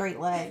her straight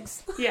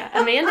legs. Yeah,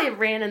 Amanda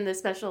ran in the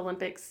Special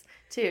Olympics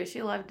too.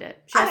 She loved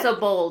it. She also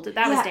bowled.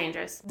 That was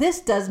dangerous. This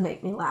does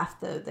make me laugh,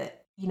 though,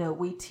 that, you know,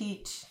 we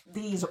teach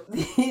these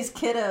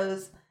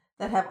kiddos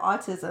that have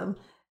autism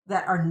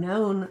that are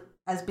known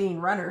as being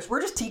runners.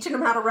 We're just teaching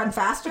them how to run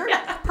faster.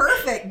 Yeah.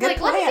 Perfect. Good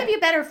plan. Let me give you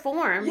better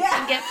form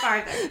and get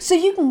farther. So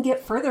you can get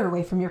further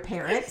away from your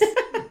parents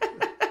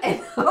and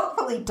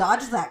hopefully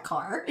dodge that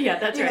car. Yeah,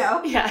 that's right.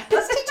 Know? Yeah.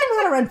 Let's teach them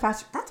how to run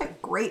faster. That's a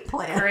great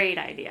plan. Great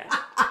idea.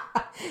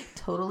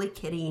 Totally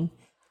kidding.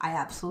 I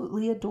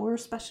absolutely adore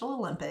Special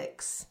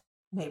Olympics.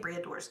 Mabry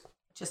adores.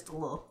 Just a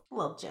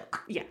little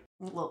joke. Yeah.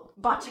 A little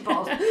bocce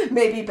balls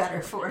may be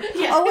better for it.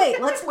 Yeah. Oh, wait.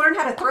 Let's learn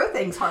how to throw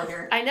things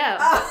harder. I know.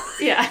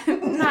 Yeah.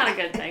 Not a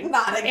good thing.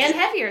 And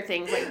heavier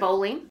things like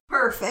bowling.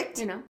 Perfect.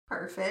 You know.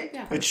 Perfect.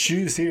 Yeah. It's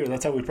shoes here.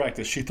 That's how we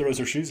practice. She throws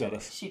her shoes at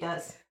us. She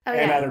does. Oh,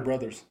 and yeah. at her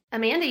brothers.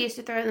 Amanda used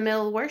to throw it in the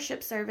middle of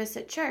worship service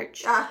at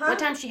church. One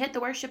time she hit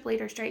the worship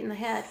leader straight in the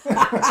head.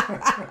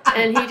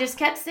 And he just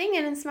kept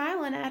singing and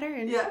smiling at her.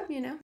 And,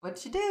 you know.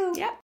 What you do.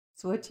 Yep.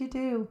 It's what you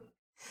do.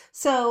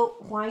 So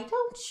why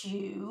don't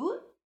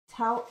you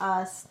tell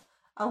us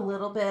a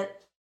little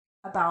bit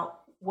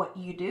about what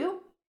you do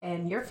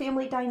and your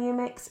family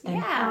dynamics and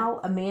how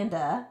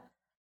Amanda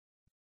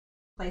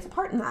plays a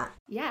part in that.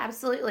 Yeah,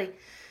 absolutely.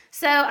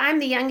 So I'm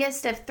the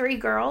youngest of 3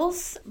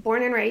 girls,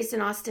 born and raised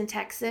in Austin,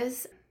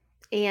 Texas.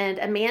 And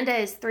Amanda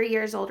is 3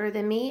 years older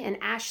than me, and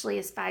Ashley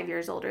is 5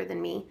 years older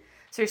than me.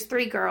 So there's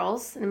 3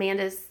 girls, and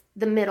Amanda's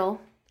the middle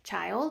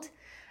child.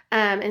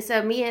 And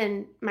so me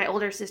and my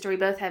older sister, we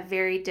both have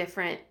very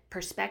different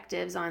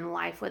perspectives on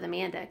life with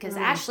Amanda, because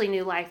Ashley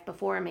knew life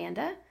before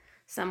Amanda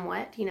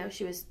somewhat. You know,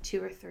 she was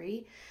 2 or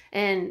 3,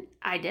 and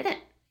I didn't.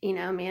 You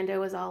know, Amanda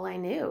was all I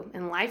knew,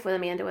 and life with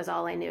Amanda was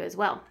all I knew as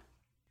well.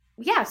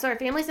 Yeah, so our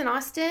family's in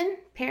Austin.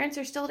 Parents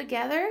are still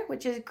together,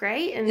 which is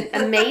great and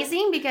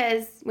amazing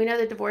because we know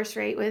the divorce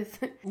rate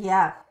with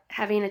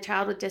having a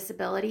child with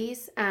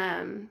disabilities.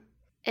 And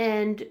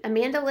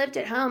Amanda lived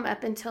at home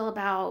up until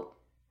about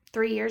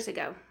 3 years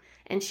ago,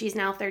 and she's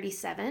now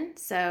 37.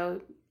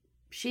 So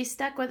she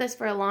stuck with us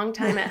for a long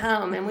time at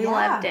home, and we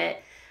loved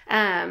it.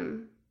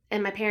 And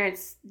my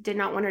parents did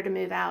not want her to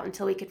move out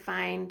until they could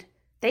find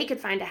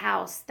a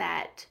house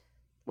that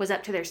was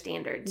up to their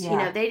standards. You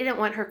know, they didn't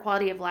want her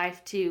quality of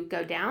life to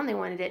go down. They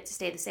wanted it to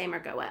stay the same or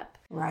go up.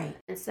 Right.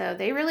 And so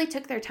they really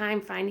took their time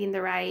finding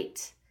the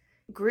right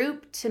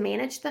group to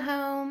manage the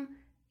home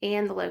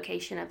and the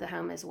location of the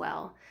home as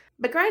well.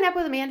 But growing up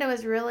with Amanda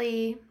was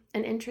really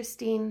an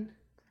interesting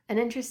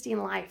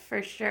life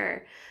for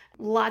sure.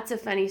 Lots of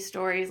funny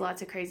stories,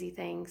 lots of crazy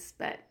things,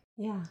 but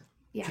yeah.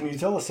 Can you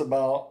tell us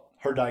about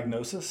her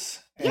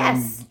diagnosis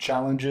and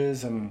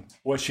challenges and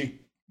what she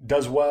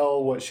does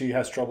well, what she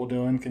has trouble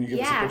doing? Can you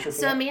give us a picture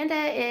for that? So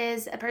Amanda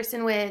is a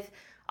person with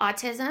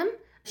autism.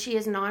 She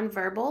is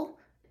nonverbal.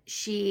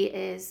 She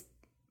is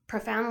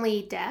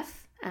profoundly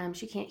deaf.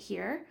 She can't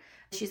hear.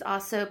 She's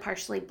also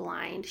partially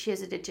blind. She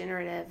has a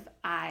degenerative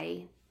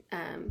eye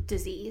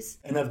disease.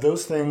 And have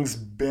those things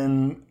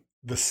been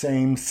the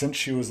same since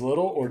she was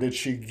little, or did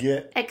she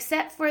get...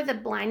 Except for the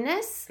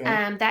blindness,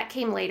 that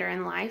came later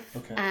in life.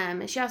 Okay.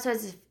 And she also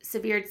has a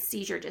severe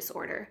seizure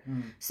disorder.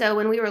 So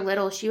when we were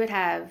little, she would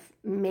have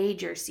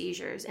major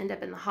seizures, end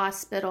up in the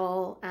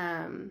hospital,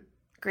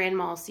 grand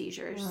mal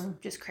seizures,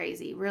 just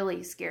crazy,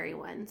 really scary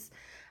ones.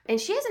 And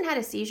she hasn't had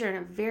a seizure in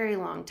a very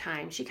long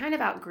time. She kind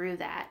of outgrew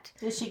that.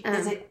 Is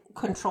it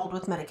controlled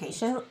with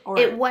medication? Or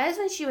it was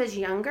when she was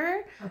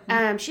younger.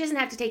 She doesn't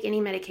have to take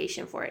any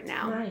medication for it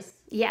now. Nice.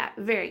 Yeah,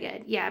 very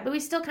good. Yeah, but we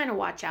still kind of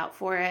watch out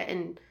for it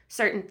and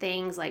certain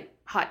things like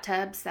hot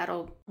tubs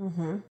that'll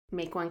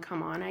make one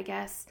come on, I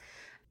guess.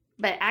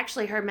 But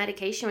actually her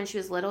medication when she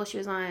was little, she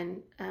was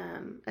on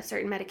a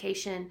certain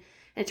medication.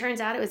 And it turns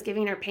out it was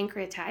giving her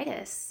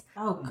pancreatitis.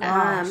 Oh,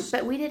 gosh.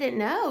 But we didn't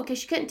know because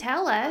she couldn't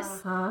tell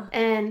us.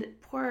 And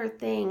poor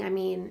thing, I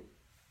mean,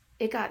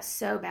 it got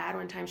so bad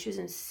one time. She was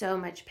in so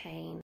much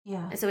pain.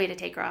 Yeah. And so we had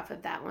to take her off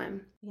of that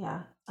one.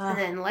 Yeah. And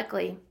then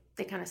luckily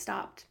they kind of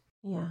stopped.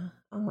 Yeah.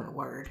 Oh, my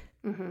word.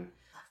 Mm-hmm.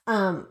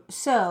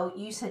 So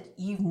you said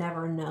you've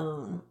never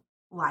known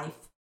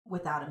life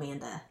without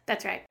Amanda.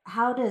 That's right.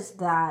 How does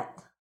that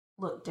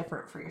look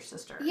different for your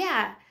sister?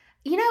 Yeah.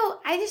 You know,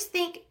 I just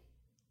think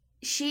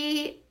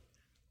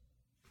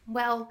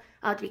well,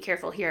 I'll have to be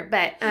careful here,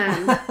 but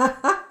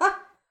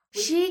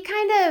she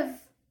kind of,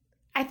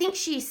 I think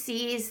she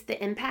sees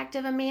the impact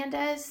of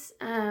Amanda's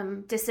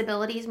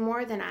disabilities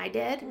more than I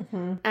did.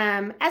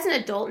 As an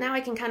adult now,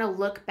 I can kind of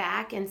look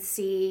back and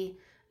see,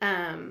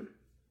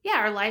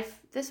 our life,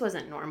 this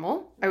wasn't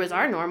normal. It was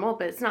our normal,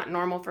 but it's not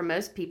normal for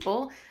most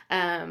people.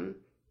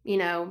 You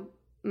know,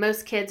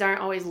 most kids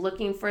aren't always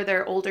looking for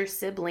their older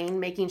sibling,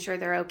 making sure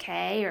they're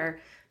okay, or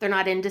they're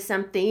not into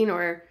something,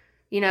 or,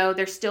 you know,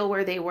 they're still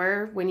where they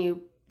were when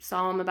you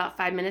saw them about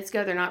 5 minutes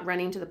ago. They're not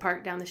running to the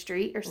park down the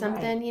street or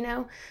something, right. You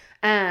know?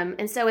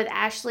 And so with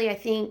Ashley, I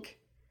think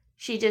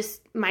she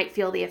just might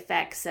feel the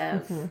effects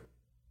of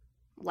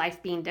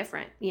life being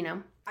different, you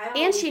know?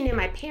 And she knew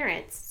my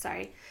parents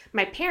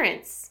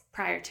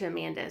prior to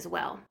Amanda as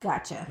well.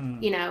 Gotcha.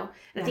 You know?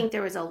 And I think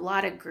there was a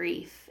lot of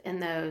grief in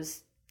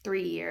those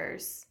 3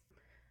 years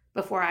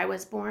before I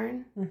was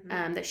born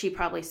that she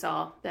probably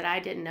saw that I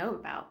didn't know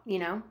about, you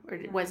know, or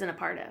wasn't a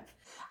part of.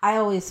 I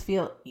always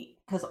feel,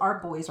 because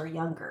our boys are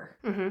younger,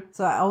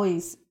 so I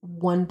always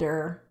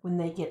wonder when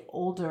they get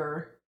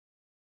older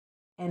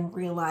and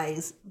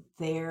realize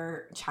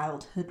their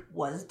childhood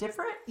was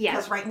different. Yeah.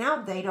 Because right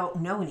now they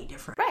don't know any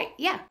different. Right,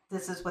 yeah.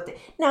 This is what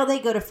now they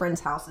go to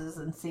friends' houses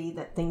and see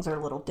that things are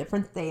a little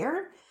different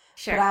there.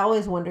 Sure. But I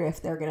always wonder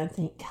if they're going to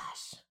think,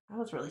 gosh, I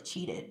was really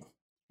cheated,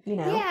 you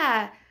know?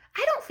 Yeah.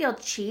 I don't feel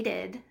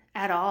cheated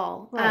at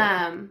all.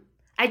 Right.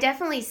 I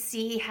definitely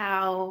see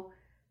how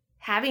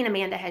having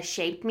Amanda has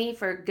shaped me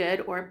for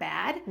good or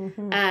bad.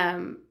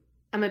 I'm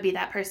going to be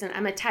that person.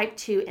 I'm a type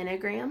 2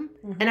 Enneagram.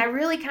 And I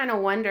really kind of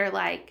wonder,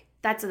 like,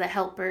 that's the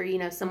helper, you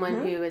know,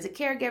 someone who is a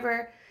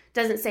caregiver,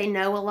 doesn't say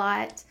no a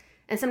lot.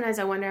 And sometimes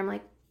I wonder, I'm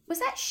like, was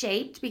that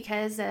shaped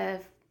because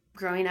of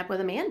growing up with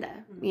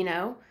Amanda? You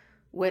know,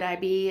 would I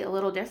be a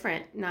little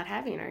different not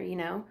having her, you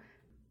know?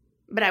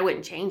 But I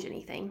wouldn't change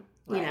anything.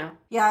 Right. You know?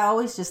 Yeah, I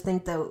always just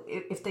think, though,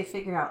 if they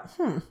figure out,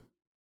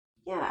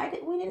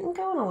 we didn't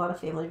go on a lot of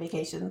family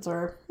vacations,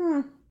 or,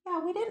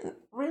 we didn't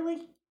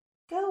really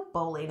go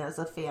bowling as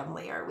a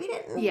family, or we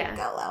didn't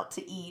go out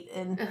to eat,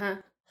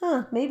 and,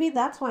 maybe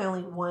that's why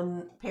only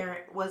one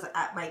parent was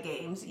at my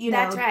games, you know?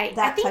 That's right.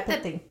 That I think type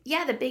of thing.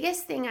 Yeah, the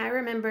biggest thing I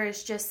remember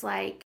is just,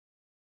 like,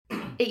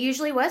 it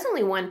usually was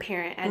only one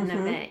parent at an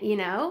event, you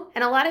know?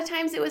 And a lot of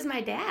times it was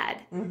my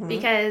dad,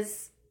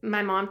 because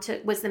my mom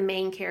was the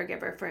main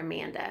caregiver for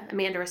Amanda.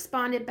 Amanda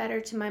responded better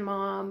to my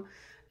mom,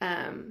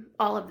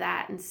 all of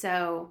that. And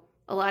so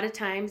a lot of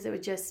times it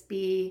would just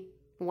be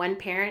one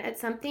parent at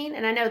something.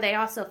 And I know they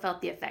also felt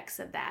the effects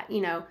of that.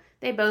 You know,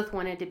 they both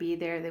wanted to be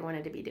there. They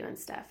wanted to be doing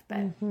stuff.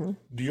 But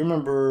Do you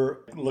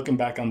remember, looking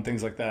back on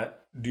things like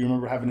that, do you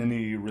remember having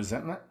any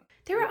resentment?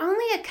 There were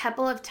only a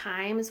couple of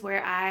times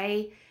where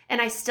I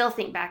still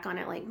think back on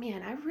it like,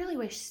 man, I really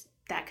wish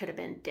that could have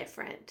been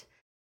different.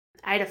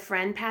 I had a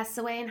friend pass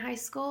away in high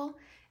school,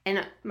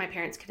 and my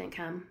parents couldn't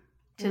come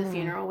to the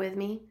funeral with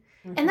me.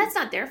 And that's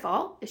not their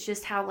fault. It's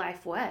just how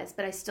life was.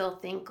 But I still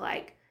think,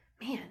 like,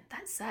 man,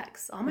 that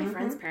sucks. All my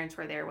friends' parents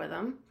were there with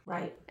them.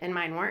 Right. And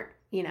mine weren't,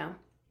 you know.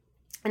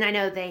 And I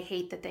know they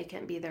hate that they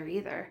couldn't be there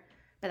either.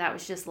 But that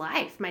was just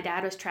life. My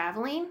dad was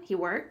traveling. He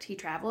worked. He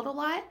traveled a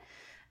lot.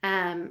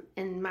 And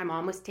my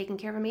mom was taking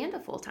care of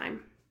Amanda full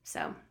time.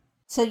 So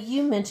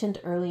you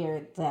mentioned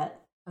earlier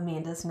that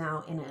Amanda's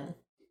now in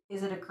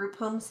is it a group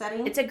home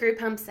setting? It's a group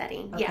home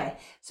setting, okay. Yeah.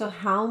 So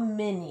how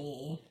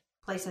many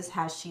places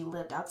has she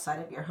lived outside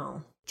of your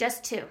home?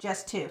 Just two.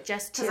 Just two?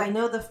 Just two. Because I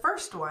know the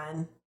first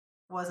one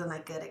wasn't a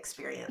good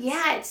experience.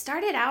 Yeah, it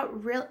started out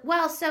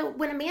well, so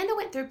when Amanda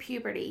went through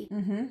puberty,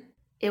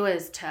 it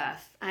was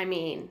tough. I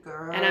mean,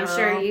 Girl, and I'm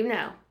sure you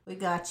know. We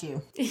got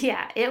you.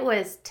 Yeah, it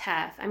was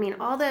tough. I mean,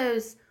 all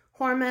those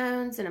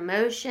hormones and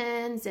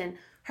emotions and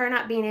her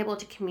not being able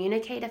to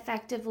communicate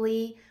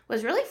effectively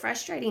was really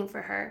frustrating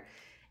for her.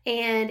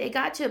 And it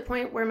got to a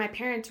point where my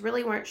parents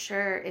really weren't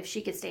sure if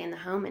she could stay in the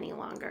home any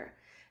longer.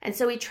 And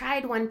so we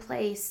tried one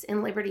place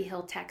in Liberty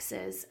Hill,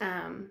 Texas,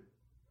 and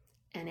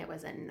it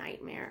was a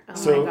nightmare.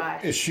 Oh my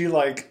gosh. Is she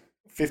like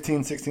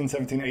 15, 16,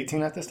 17,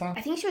 18 at this time?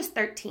 I think she was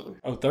 13.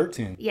 Oh,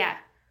 13. Yeah.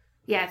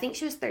 Yeah, I think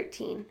she was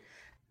 13.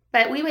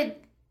 But we would,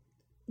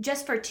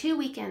 just for 2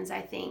 weekends,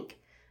 I think,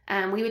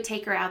 we would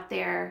take her out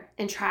there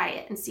and try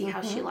it and see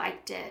how she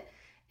liked it.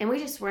 And we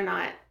just were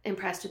not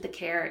impressed with the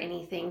care or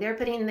anything. They were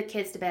putting the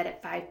kids to bed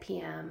at 5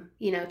 p.m.,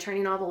 you know,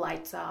 turning all the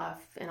lights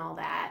off and all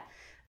that.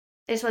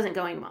 It just wasn't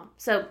going well.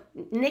 So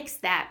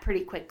nixed that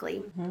pretty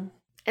quickly. Mm-hmm.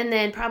 And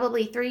then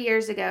probably 3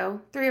 or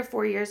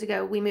 4 years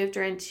ago, we moved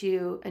her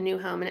into a new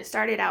home, and it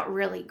started out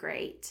really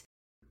great.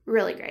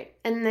 Really great.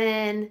 And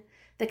then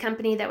the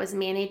company that was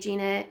managing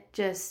it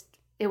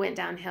it went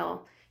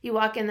downhill. You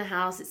walk in the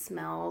house, it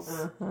smells.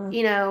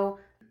 Uh-huh.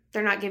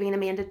 They're not giving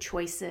Amanda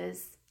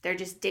choices. They're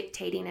just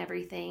dictating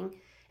everything.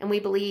 And we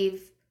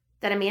believe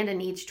that Amanda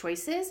needs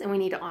choices, and we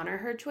need to honor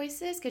her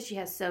choices because she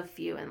has so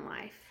few in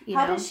life.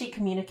 How does she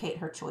communicate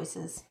her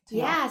choices to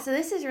Yeah, y'all? so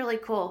this is really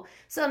cool.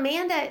 So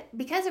Amanda,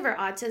 because of her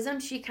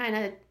autism,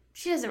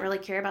 she doesn't really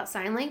care about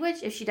sign language.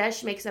 If she does,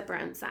 she makes up her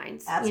own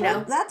signs. That's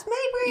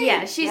Mabry.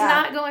 Yeah, she's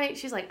not going,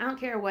 she's like, I don't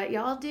care what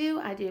y'all do,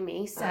 I do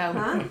me. So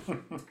Uh-huh.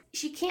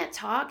 she can't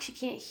talk, she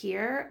can't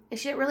hear, and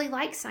she didn't really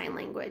like sign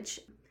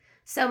language.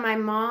 So my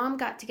mom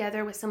got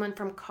together with someone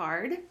from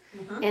CARD,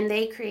 and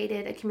they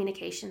created a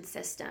communication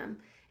system,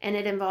 and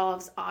it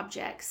involves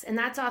objects. And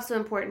that's also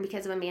important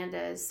because of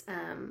Amanda's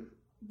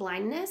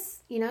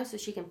blindness, so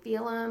she can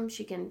feel them,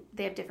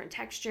 they have different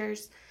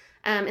textures.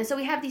 And so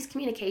we have these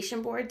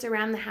communication boards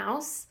around the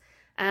house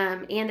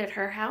and at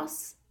her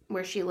house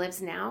where she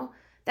lives now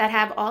that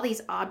have all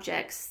these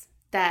objects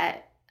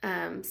that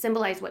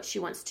symbolize what she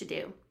wants to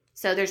do.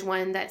 So there's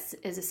one that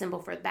is a symbol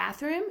for the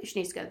bathroom, if she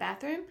needs to go to the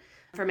bathroom,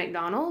 for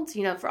McDonald's,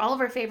 for all of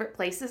her favorite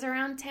places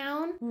around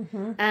town.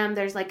 Mm-hmm.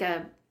 There's like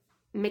a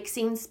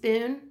mixing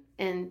spoon,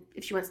 and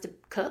if she wants to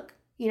cook,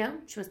 she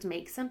wants to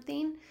make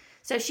something.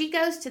 So she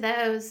goes to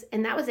those,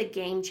 and that was a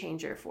game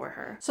changer for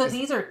her. So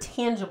these are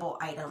tangible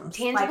items.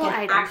 Tangible like an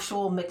items.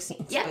 actual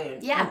mixing spoon.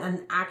 Yeah.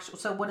 An actual.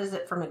 So what is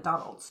it for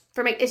McDonald's?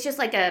 It's just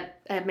like a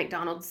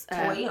McDonald's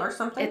Toy or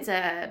something? It's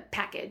a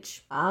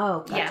package. Oh,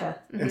 gotcha.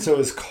 Yeah. And so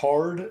is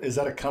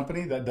that a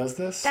company that does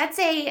this? That's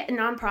a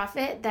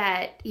nonprofit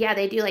that,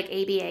 they do like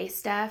ABA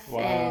stuff. Wow.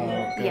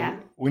 And okay. yeah.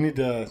 We need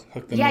to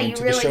hook them Yeah, into you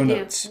the really show do.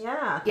 notes.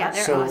 Yeah. Yeah,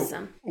 they're So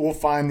awesome. we'll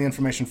find the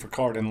information for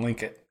CARD and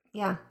link it.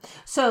 Yeah.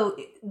 So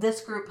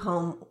this group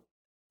home,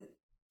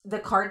 the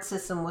CARD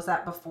system, was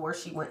that before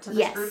she went to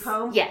this group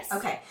home? Yes.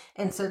 Okay.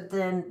 And so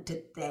then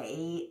did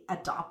they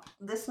adopt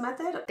this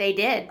method? They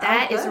did.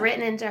 That is good.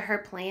 written into her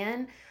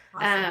plan.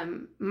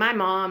 Awesome. My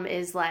mom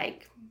is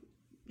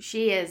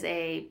she is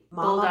a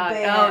Mama bulldog.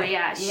 bear. Oh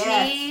yeah.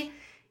 Yes.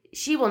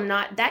 She will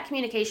not, that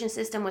communication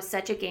system was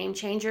such a game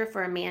changer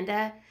for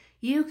Amanda.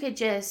 You could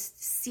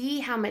just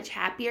see how much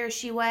happier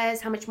she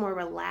was, how much more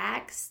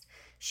relaxed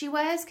she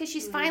was, because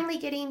she's finally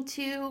getting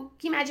to,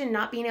 can you imagine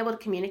not being able to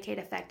communicate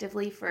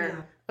effectively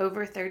for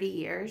over 30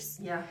 years?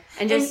 Yeah.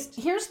 And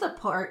here's the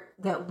part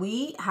that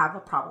we have a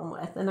problem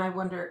with, and I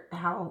wonder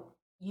how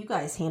you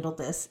guys handled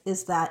this,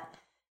 is that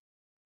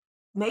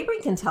Mabry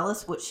can tell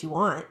us what she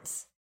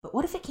wants, but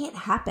what if it can't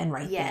happen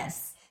right then?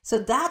 yes. So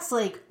that's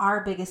like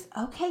our biggest,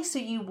 okay, so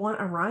you want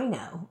a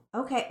rhino.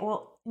 Okay,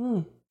 well,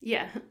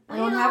 Yeah. I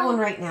don't have one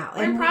right now.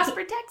 We're in we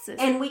Prosper, Texas.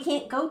 And we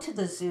can't go to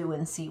the zoo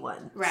and see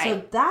one. Right.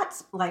 So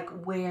that's like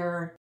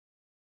where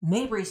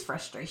Mabry's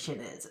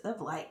frustration is,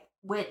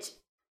 which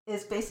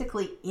is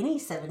basically any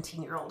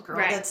 17-year-old girl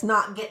Right. that's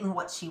not getting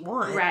what she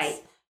wants.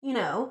 Right.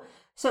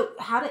 So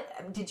how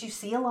did you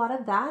see a lot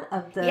of that?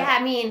 Yeah,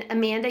 I mean,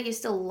 Amanda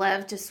used to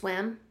love to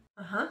swim,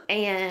 Uh-huh.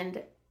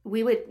 and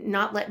we would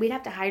we'd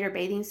have to hide her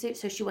bathing suit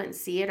so she wouldn't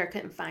see it or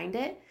couldn't find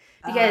it,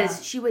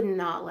 because she would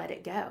not let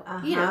it go.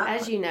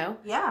 As you know,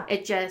 Yeah.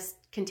 it just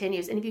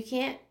continues. And if you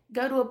can't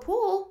go to a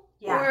pool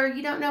or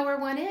you don't know where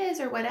one is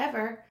or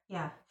whatever.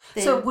 Yeah.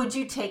 Then, So would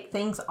you take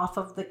things off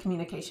of the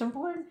communication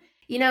board?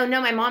 no,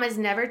 my mom has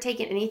never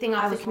taken anything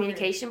off the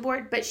communication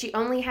board, but she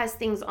only has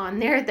things on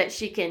there that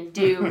she can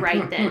do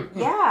right then.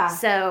 Yeah.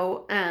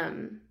 So,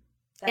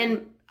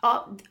 and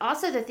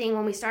also the thing,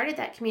 when we started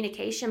that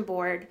communication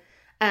board,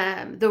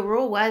 the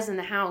rule was in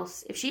the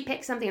house, if she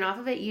picked something off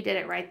of it, you did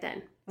it right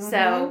then.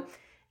 So,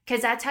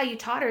 because that's how you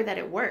taught her that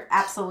it worked.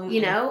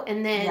 Absolutely.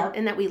 And then,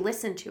 and that we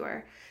listened to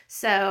her.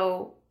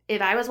 So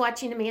if I was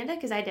watching Amanda,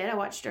 because I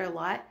watched her a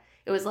lot,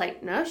 it was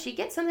like, no, she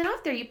gets something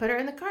off there. You put her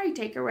in the car, you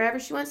take her wherever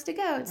she wants to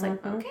go. It's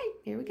like, okay,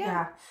 here we go.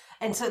 Yeah.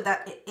 And so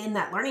that in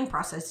that learning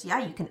process,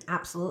 you can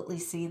absolutely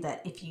see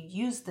that if you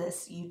use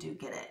this, you do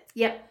get it.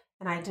 Yep.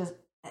 And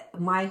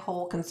my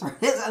whole concern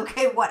is,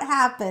 okay, what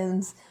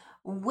happens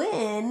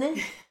when,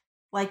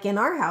 like in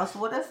our house,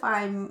 what if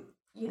I'm,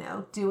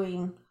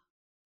 doing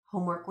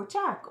homework with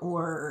Jack,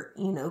 or,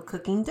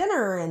 cooking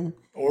dinner,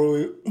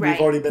 Or we've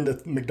already been to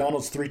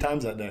McDonald's 3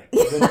 times that day.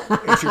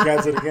 And she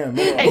grabs it again.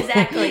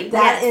 Exactly.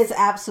 That is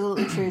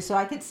absolutely true. So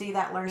I could see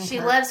that learning.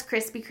 She loves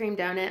Krispy Kreme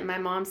donut, and my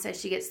mom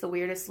says she gets the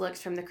weirdest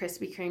looks from the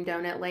Krispy Kreme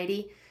donut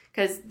lady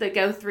because they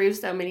go through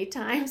so many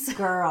times.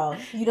 Girl,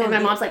 you don't. And my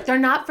mom's like, they're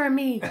not for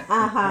me.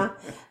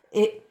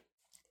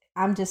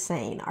 I'm just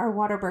saying, our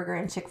Whataburger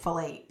and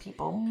Chick-fil-A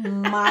people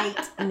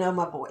might know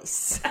my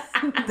voice.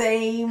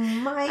 They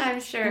might, I'm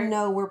sure,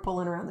 know we're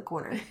pulling around the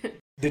corner.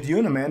 Did you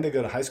and Amanda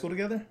go to high school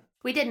together?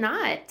 We did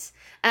not.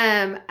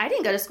 I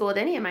didn't go to school at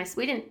any of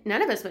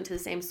none of us went to the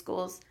same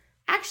schools.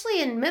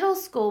 Actually, in middle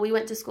school, we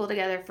went to school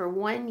together for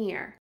 1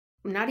 year.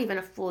 Not even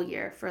a full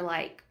year, for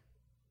like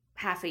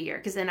half a year,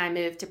 because then I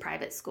moved to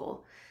private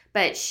school.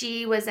 But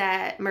she was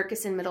at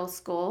Murkison Middle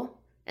School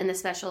in the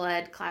special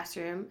ed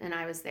classroom, and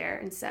I was there.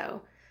 And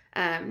so,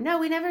 no,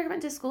 we never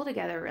went to school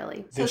together,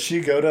 really. Did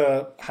she go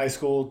to high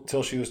school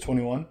till she was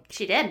 21?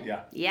 She did.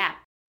 Yeah. Yeah.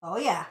 Oh,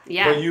 yeah.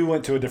 Yeah. But you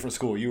went to a different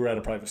school. You were at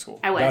a private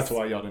school. I was. That's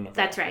why y'all didn't know.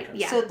 That's right.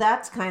 Yeah. So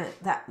that's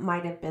that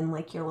might have been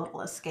like your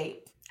little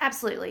escape.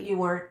 Absolutely. You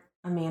weren't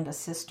Amanda's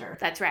sister.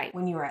 That's right.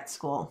 When you were at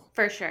school.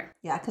 For sure.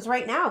 Yeah, because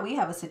right now we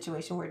have a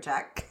situation where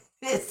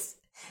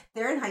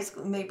they're in high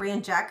school. Mabry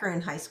and Jack are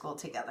in high school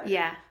together.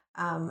 Yeah.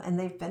 And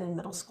they've been in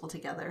middle school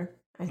together,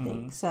 I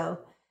think. So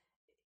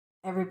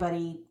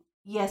everybody,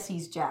 yes,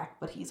 he's Jack,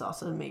 but he's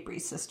also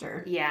Mabry's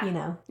sister. Yeah. You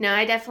know? No,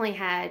 I definitely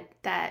had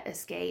that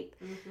escape.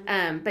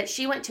 Mm-hmm. But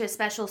she went to a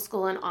special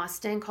school in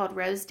Austin called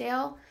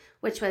Rosedale,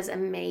 which was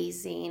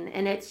amazing.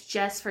 And it's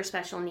just for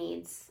special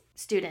needs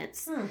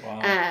students.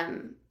 Wow.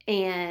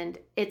 And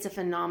it's a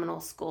phenomenal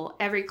school.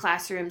 Every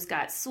classroom's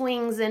got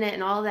swings in it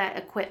and all that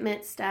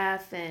equipment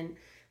stuff. And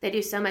they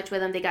do so much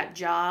with them. They got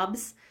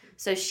jobs.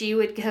 So she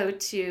would go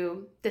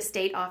to the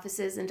state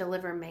offices and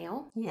deliver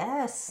mail.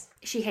 Yes.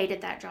 She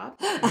hated that job.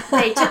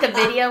 They took a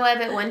video of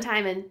it one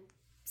time and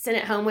sent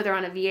it home with her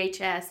on a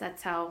VHS.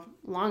 That's how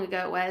long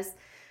ago it was.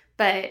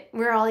 But we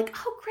were all like,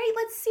 oh, great,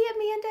 let's see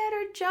Amanda at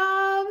her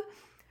job.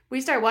 We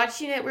started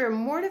watching it. We were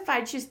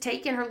mortified. She was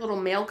taking her little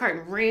mail cart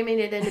and ramming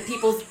it into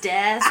people's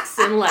desks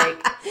and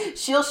like...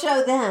 She'll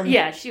show them.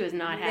 Yeah, she was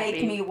not happy.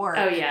 Make me work.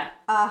 Oh, yeah.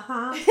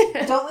 Uh-huh.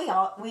 Don't we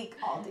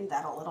all do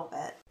that a little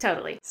bit.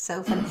 Totally.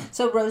 So funny.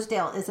 So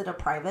Rosedale, is it a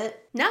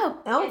private? No.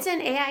 Oh. It's an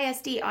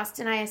AISD,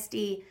 Austin ISD.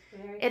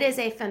 It is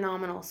a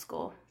phenomenal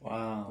school.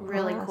 Wow.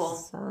 Really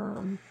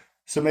Awesome.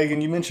 So Megan,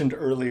 you mentioned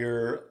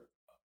earlier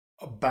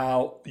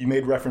you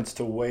made reference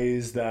to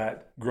ways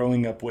that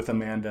growing up with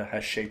Amanda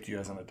has shaped you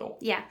as an adult.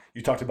 Yeah.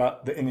 You talked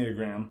about the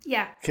Enneagram.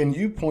 Yeah. Can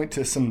you point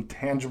to some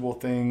tangible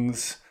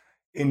things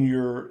in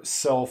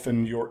yourself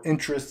and your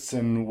interests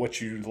and what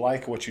you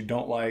like, what you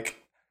don't like,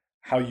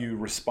 how you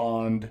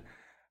respond?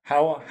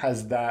 How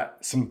has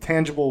that, some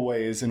tangible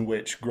ways in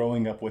which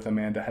growing up with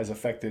Amanda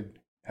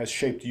has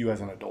shaped you as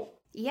an adult?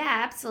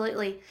 Yeah,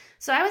 absolutely.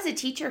 So I was a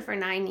teacher for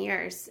 9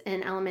 years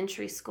in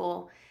elementary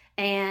school.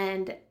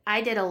 And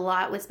I did a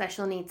lot with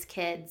special needs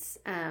kids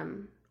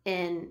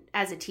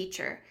as a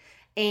teacher.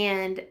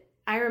 And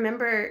I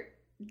remember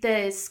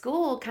the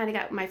school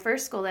my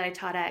first school that I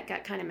taught at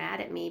got kind of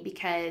mad at me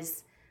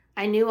because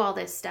I knew all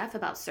this stuff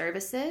about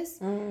services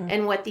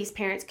and what these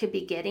parents could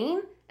be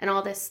getting and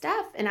all this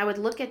stuff. And I would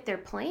look at their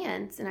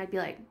plans and I'd be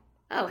like,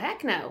 oh,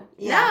 heck no.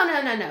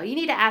 Yeah. No. You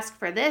need to ask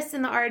for this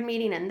in the ARD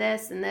meeting and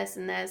this and this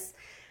and this.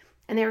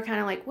 And they were kind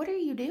of like, what are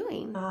you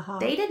doing? Uh-huh.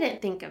 They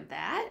didn't think of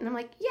that. And I'm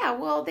like, yeah,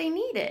 well, they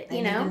need it,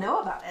 They need to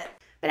know about it.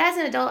 But as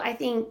an adult, I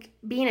think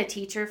being a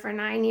teacher for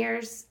 9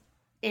 years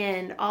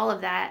and all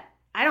of that,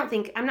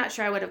 I'm not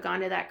sure I would have gone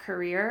to that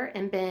career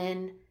and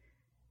been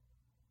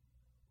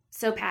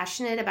so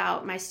passionate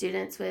about my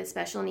students with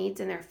special needs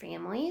and their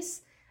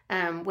families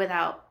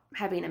without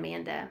having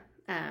Amanda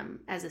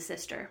as a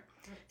sister.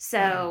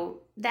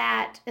 So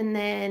that, and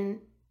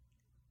then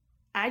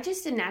I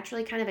just am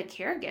naturally kind of a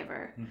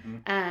caregiver.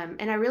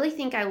 And I really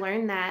think I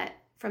learned that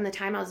from the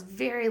time I was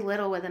very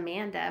little with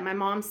Amanda. My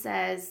mom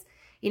says,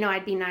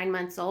 I'd be 9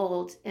 months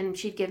old and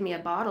she'd give me a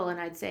bottle and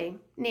I'd say,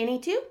 Nanny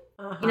too?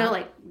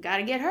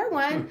 Gotta get her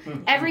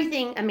one.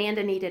 Everything,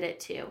 Amanda needed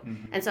it too.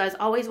 And so I was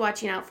always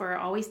watching out for her,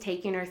 always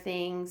taking her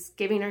things,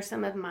 giving her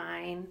some of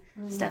mine,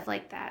 stuff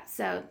like that.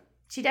 So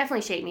she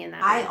definitely shaped me in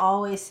that way. I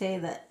always say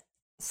that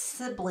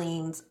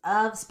siblings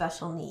of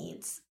special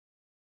needs,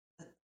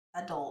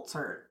 adults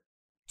or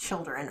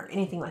children or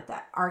anything like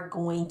that, are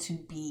going to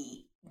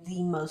be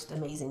the most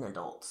amazing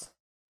adults.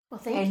 Well,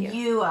 thank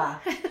you. And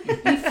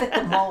you fit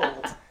the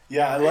mold.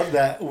 Yeah, I love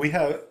that. We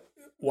have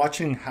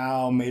watching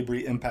how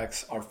Mabry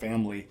impacts our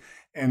family,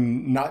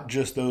 and not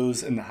just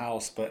those in the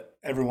house, but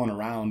everyone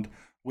around.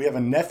 We have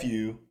a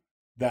nephew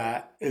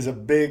that is a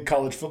big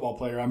college football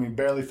player. I mean,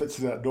 barely fits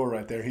through that door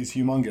right there. He's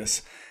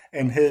humongous.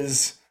 And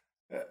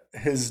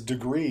his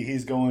degree,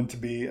 he's going to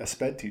be a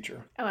sped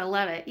teacher. Oh, I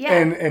love it. Yeah.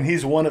 And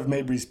he's one of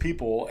Mabry's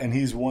people, and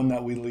he's one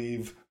that we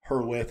leave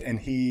her with, and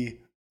he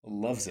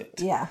loves it.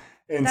 Yeah.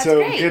 And That's so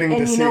great. getting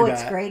And to you see know that.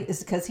 what's great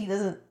is because he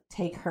doesn't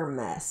take her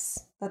mess.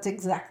 That's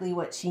exactly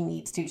what she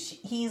needs to.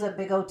 He's a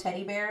big old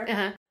teddy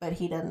bear, but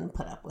he doesn't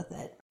put up with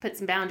it. Put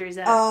some boundaries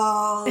up.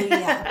 Oh,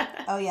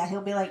 yeah. Oh, yeah.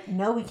 He'll be like,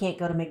 no, we can't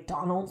go to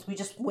McDonald's. We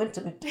just went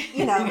to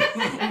McDonald's,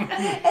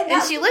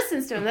 and she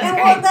listens to him. That's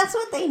great. Well, that's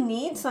what they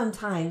need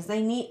sometimes.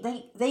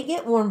 They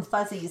get warm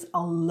fuzzies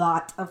a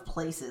lot of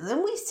places.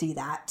 And we see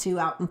that, too,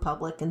 out in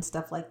public and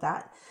stuff like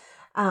that.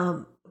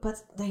 But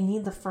they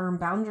need the firm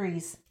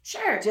boundaries.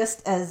 Sure.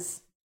 Just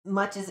as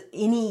much as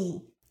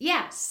any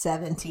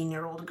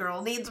 17-year-old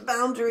girl needs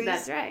boundaries.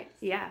 That's right.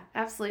 Yeah,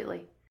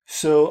 absolutely.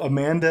 So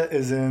Amanda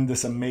is in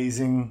this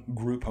amazing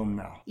group home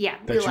now. Yeah,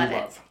 that we you love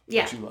love. it.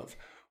 Yeah. That you love.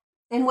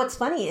 And what's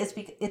funny is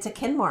it's a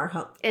Kenmar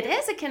home. It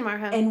is a Kenmar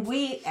home. And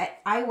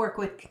I work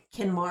with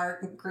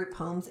Kenmar group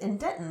homes in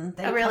Denton.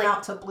 They come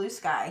out to Blue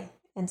Sky.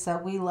 And so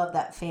we love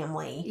that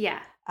family. Yeah.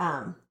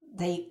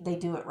 They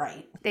do it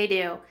right. They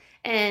do.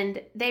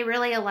 And they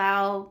really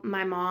allow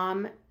my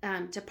mom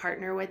to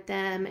partner with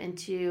them and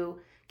to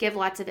give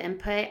lots of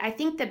input. I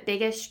think the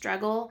biggest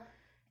struggle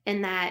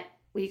in that,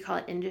 what you call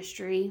it,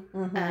 industry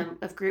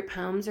of group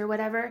homes or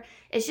whatever,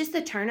 is just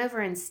the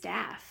turnover in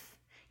staff,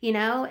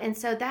 And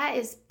so that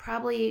is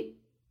probably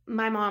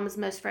my mom's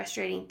most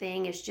frustrating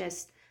thing, is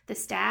just the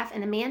staff.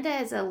 And Amanda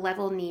is a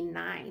level need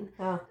 9,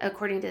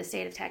 according to the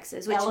state of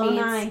Texas, which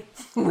means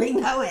we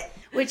know it.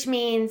 Which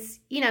means,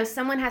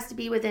 someone has to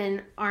be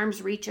within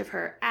arm's reach of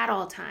her at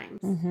all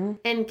times.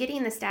 And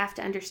getting the staff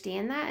to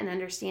understand that and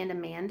understand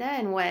Amanda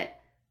and what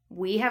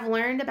we have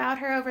learned about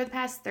her over the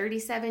past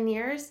 37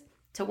 years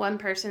to one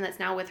person that's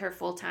now with her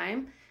full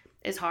time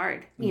is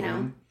hard,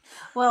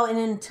 Well, and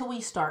until we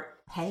start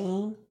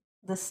paying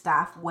the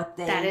staff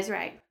that is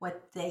right,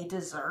 what they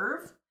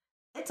deserve,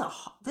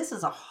 this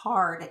is a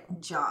hard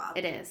job.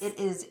 It is. It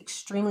is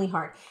extremely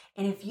hard.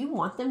 And if you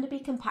want them to be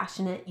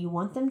compassionate, you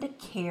want them to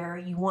care,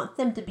 you want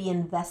them to be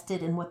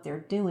invested in what they're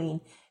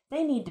doing,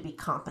 they need to be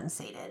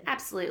compensated.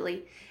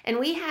 Absolutely. And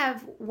we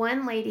have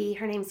one lady,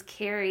 her name's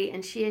Carrie,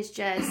 and she is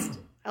just,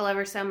 I love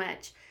her so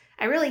much.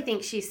 I really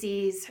think she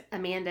sees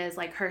Amanda as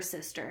like her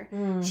sister.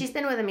 She's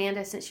been with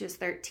Amanda since she was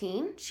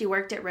 13. She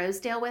worked at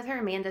Rosedale with her,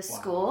 Amanda's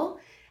school,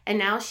 and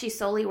now she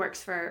solely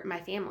works for my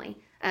family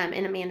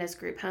in Amanda's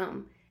group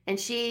home. And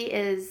she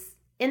is,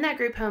 in that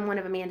group home, one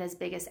of Amanda's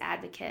biggest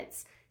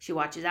advocates. She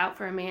watches out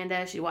for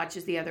Amanda. She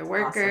watches the other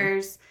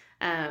workers.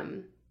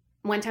 Awesome.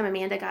 One time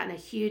Amanda got in a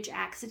huge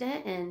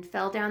accident and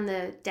fell down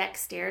the deck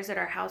stairs at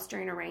our house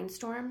during a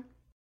rainstorm.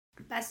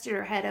 Busted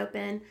her head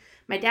open.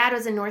 My dad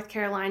was in North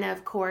Carolina,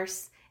 of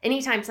course.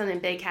 Anytime something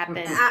big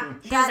happened,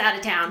 he was out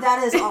of town.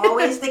 That is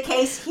always the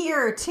case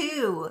here,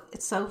 too.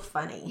 It's so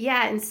funny.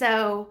 Yeah,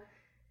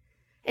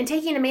 and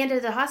taking Amanda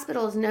to the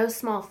hospital is no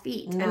small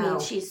feat. No. I mean,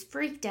 she's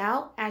freaked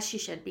out, as she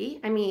should be.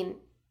 I mean,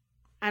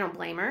 I don't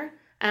blame her.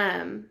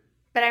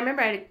 But I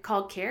remember I had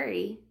called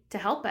Carrie to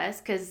help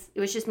us because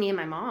it was just me and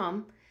my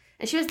mom.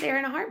 And she was there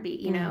in a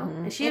heartbeat,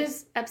 And she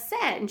was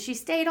upset, and she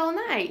stayed all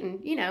night, and,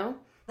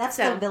 That's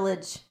the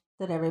village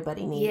that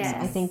everybody needs. Yes.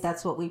 I think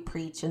that's what we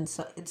preach. And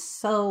so it's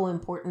so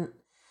important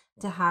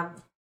to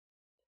have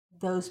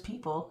those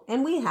people.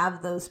 And we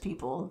have those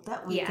people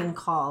that we can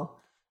call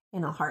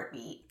in a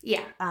heartbeat.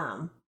 Yeah.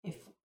 If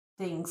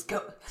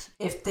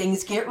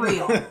things get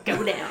real.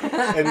 Go down.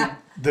 And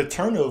the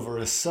turnover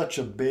is such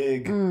a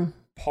big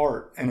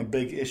part and a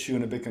big issue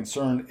and a big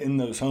concern in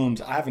those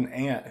homes. I have an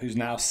aunt who's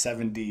now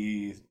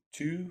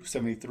 72,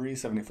 73,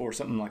 74,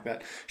 something like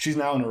that. She's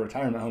now in a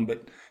retirement home,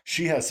 but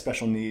she has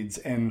special needs,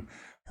 and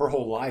her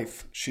whole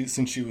life,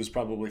 since she was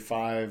probably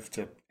 5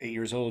 to 8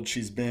 years old,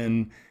 she's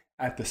been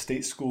at the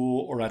state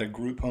school or at a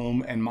group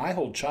home. And my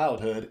whole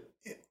childhood,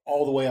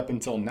 all the way up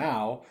until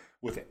now,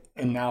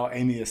 and now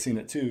Amy has seen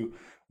it too,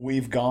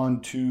 we've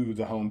gone to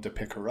the home to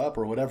pick her up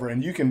or whatever,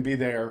 and you can be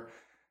there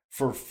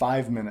for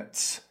 5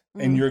 minutes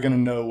and you're going to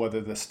know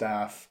whether the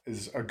staff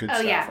is a good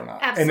staff or not.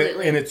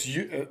 Absolutely. And it's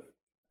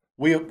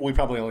we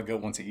probably only go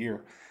once a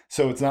year,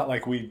 so it's not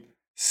like we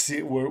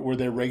see we're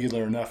there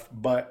regular enough.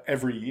 But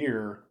every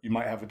year you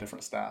might have a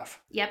different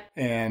staff. Yep.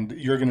 And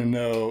you're going to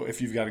know if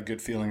you've got a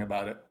good feeling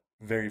about it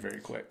very, very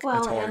quick.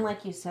 Well, and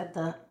like you said,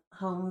 the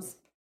homes,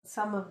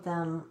 some of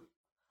them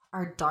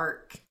are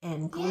dark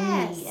and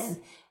gloomy,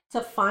 and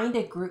to find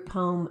a group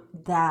home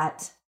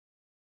that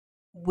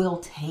will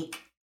take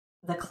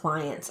the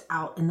clients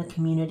out in the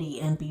community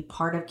and be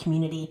part of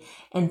community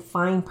and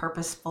find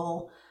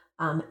purposeful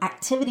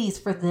activities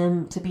for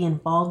them to be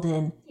involved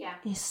in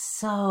is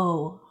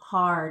so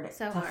hard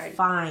to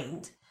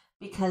find,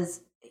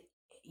 because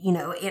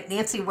Aunt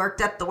Nancy worked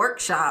at the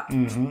workshop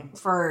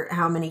for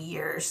how many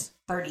years?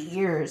 30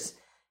 years,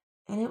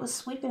 and it was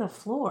sweeping a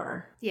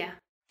floor.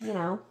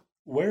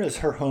 Where is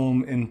her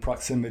home in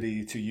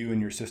proximity to you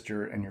and your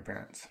sister and your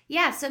parents?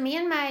 Yeah, so me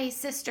and my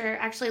sister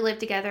actually live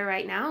together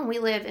right now, and we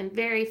live in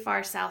very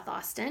far South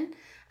Austin.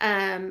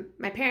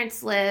 My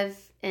parents live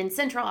in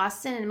Central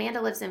Austin, and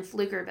Amanda lives in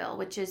Pflugerville,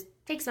 which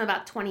takes them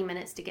about 20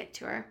 minutes to get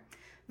to her.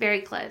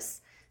 Very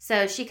close.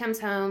 So she comes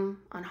home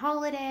on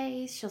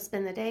holidays. She'll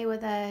spend the day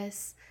with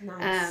us.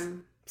 Nice.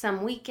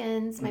 Some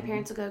weekends, my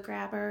parents will go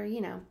grab her,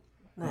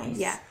 Nice.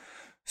 Yeah.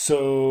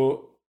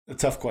 So, a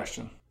tough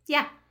question.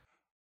 Yeah.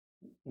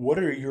 What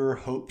are your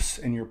hopes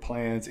and your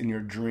plans and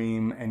your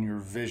dream and your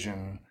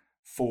vision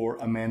for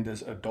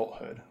Amanda's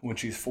adulthood when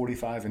she's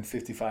 45 and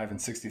 55 and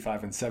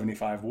 65 and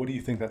 75? What do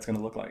you think that's going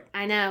to look like?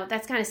 I know.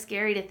 That's kind of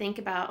scary to think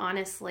about,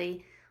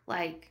 honestly.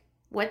 Like,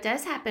 what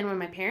does happen when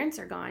my parents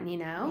are gone,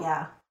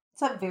 Yeah.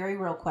 It's a very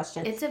real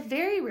question. It's a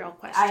very real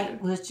question. I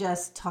was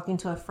just talking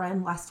to a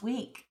friend last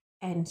week,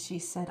 and she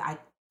said, I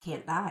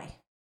can't die.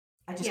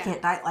 I just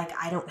can't die. Like,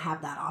 I don't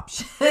have that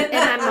option. And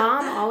my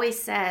mom always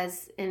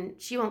says, and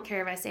she won't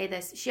care if I say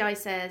this, she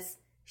always says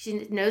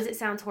she knows it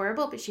sounds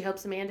horrible, but she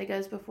hopes Amanda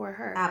goes before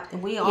her.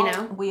 And we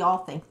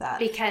all think that.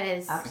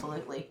 Because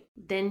absolutely.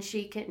 Then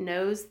she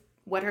knows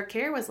what her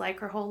care was like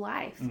her whole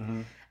life.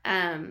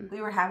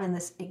 We were having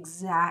this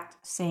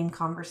exact same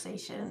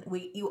conversation.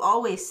 You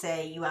always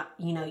say you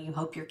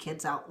hope your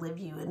kids outlive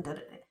you,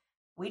 and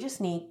we just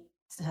need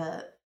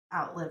to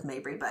outlive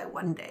Mabry by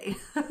one day.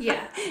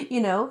 Yeah.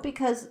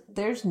 Because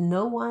there's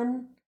no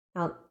one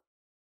now.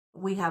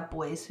 We have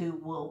boys who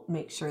will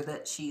make sure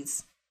that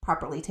she's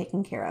properly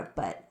taken care of,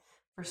 but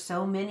for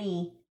so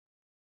many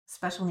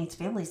special needs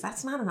families,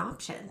 that's not an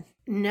option.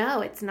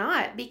 No, it's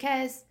not,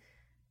 because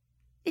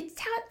it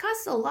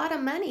costs a lot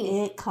of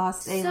money. It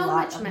costs a so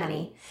lot much of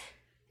money.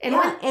 And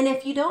and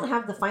if you don't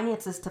have the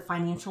finances to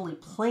financially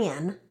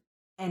plan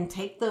and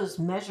take those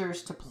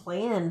measures to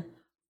plan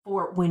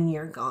for when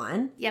you're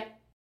gone, yep.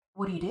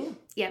 What do you do?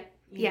 Yep.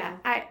 Yeah.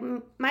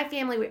 My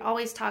family, we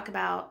always talk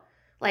about,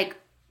 like,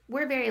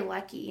 we're very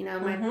lucky.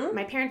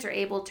 My parents are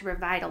able to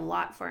provide a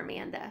lot for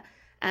Amanda.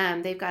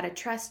 They've got a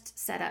trust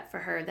set up for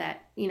her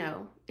that,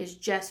 is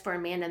just for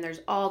Amanda. And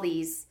there's all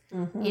these,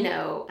 what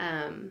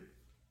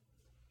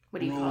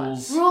do you call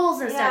it?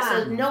 Rules and stuff.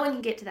 So no one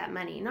can get to that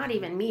money. Not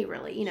even me,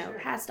 really.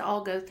 It has to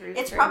all go through.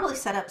 It's probably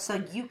set up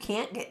so you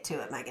can't get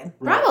to it, Megan.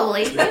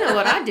 Probably. You know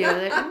what I do.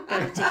 Go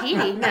to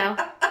Tahiti. No.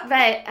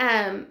 But,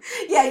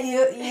 yeah,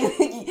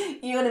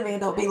 you and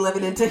Amanda will be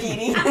living in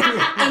Tahiti.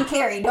 And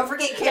Carrie. Don't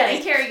forget Carrie. Yeah,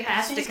 and Carrie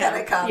has to come. She's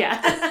gotta come.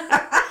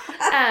 Yeah.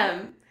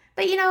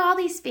 But, all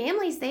these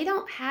families, they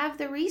don't have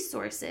the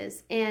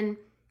resources. And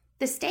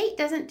the state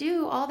doesn't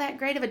do all that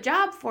great of a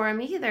job for them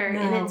either.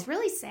 No. And it's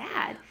really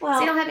sad. Well,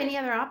 they don't have any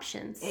other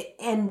options.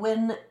 And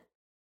when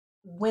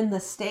the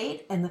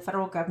state and the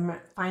federal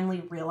government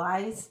finally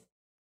realize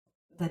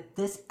that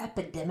this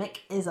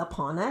epidemic is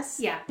upon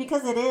us,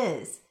 because it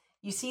is.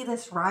 You see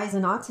this rise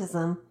in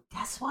autism,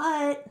 guess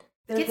what?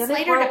 Get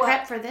Slater to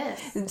prep for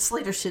this. And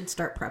Slater should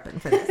start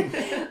prepping for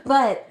this.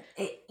 But,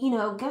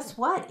 guess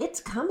what? It's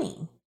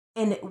coming.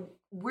 And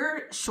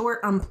we're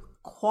short on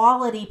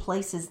quality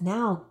places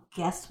now.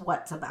 Guess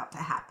what's about to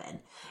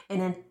happen?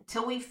 And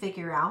until we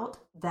figure out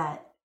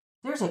that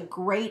there's a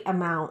great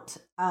amount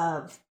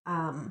of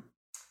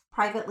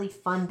privately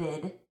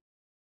funded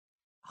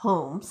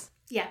homes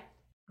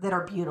that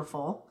are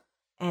beautiful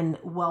and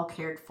well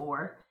cared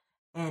for,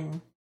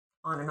 and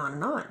on and on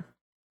and on.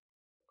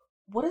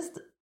 What is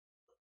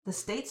the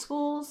state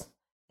schools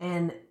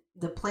and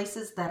the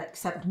places that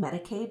accept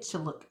Medicaid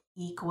should look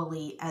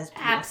equally as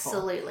beautiful.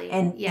 Absolutely.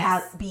 And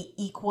be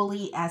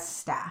equally as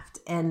staffed.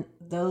 And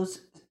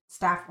those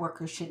staff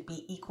workers should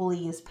be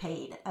equally as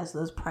paid as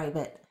those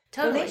private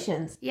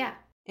donations. Yeah.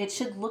 It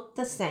should look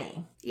the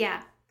same.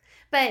 Yeah.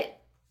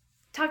 But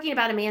talking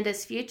about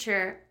Amanda's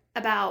future,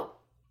 about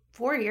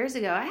 4 years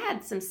ago, I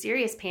had some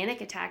serious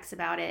panic attacks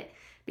about it,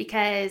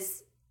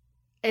 because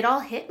it all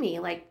hit me,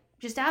 like,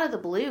 just out of the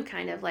blue,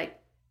 kind of like,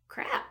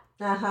 crap.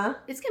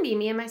 It's going to be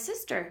me and my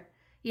sister,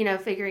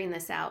 figuring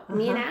this out.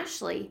 Me and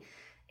Ashley.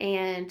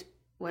 And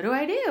what do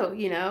I do?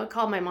 I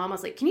called my mom. I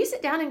was like, can you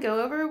sit down and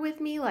go over with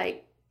me,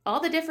 like, all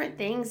the different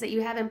things that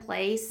you have in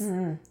place,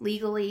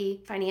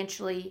 legally,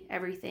 financially,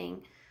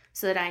 everything,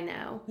 so that I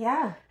know.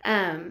 Yeah.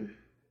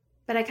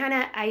 But I try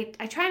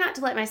not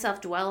to let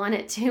myself dwell on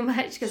it too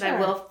much, because I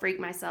will freak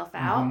myself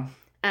out.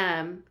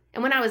 And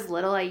when I was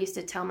little, I used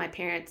to tell my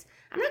parents,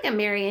 I'm not going to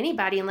marry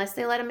anybody unless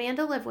they let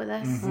Amanda live with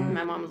us. And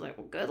my mom was like,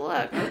 well, good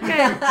luck.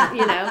 Okay.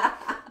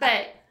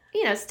 But,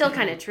 still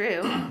kind of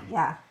true.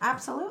 Yeah,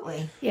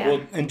 absolutely. Yeah.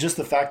 Well, and just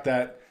the fact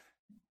that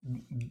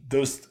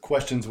those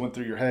questions went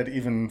through your head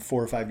even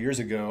 4 or 5 years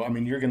ago, I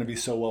mean, you're going to be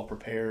so well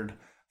prepared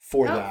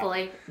for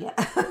Hopefully. Yeah.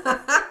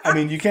 I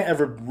mean, you can't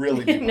ever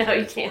really be No,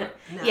 you can't.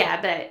 No.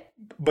 Yeah,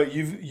 but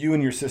you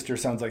and your sister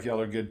sounds like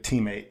y'all are good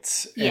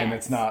teammates. Yes. And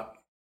it's not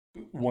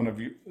one of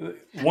you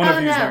is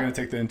not going to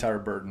take the entire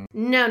burden.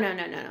 No.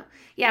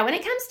 Yeah, when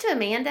it comes to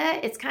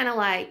Amanda, it's kind of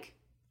like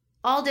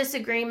all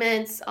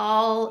disagreements,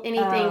 all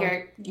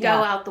anything go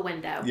out the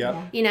window.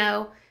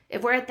 Yep.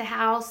 If we're at the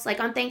house,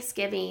 like on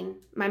Thanksgiving,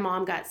 my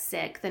mom got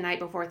sick the night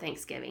before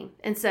Thanksgiving.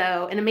 And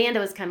Amanda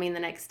was coming the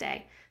next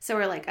day. So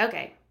we're like,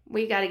 okay,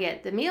 we got to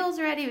get the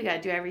meals ready. We got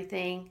to do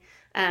everything.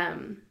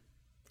 And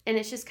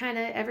it's just kind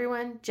of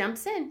everyone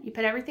jumps in. You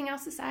put everything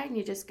else aside and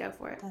you just go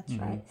for it. That's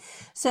right.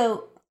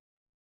 So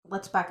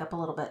let's back up a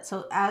little bit.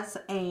 So as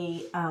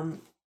a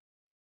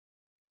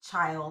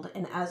child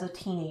and as a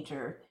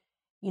teenager,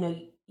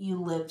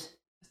 you lived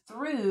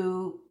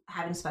through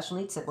having special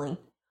needs sibling.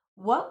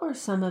 What were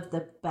some of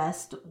the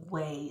best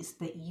ways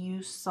that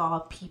you saw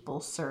people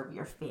serve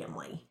your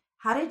family?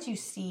 How did you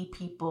see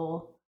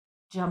people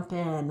jump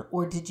in,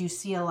 or did you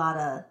see a lot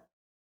of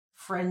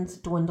friends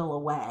dwindle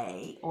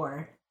away?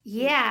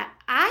 Yeah,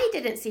 I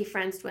didn't see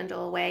friends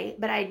dwindle away,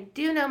 but I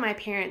do know my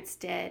parents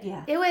did.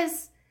 Yeah. It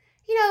was,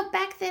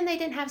 back then they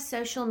didn't have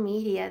social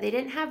media. They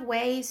didn't have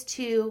ways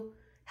to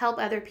help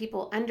other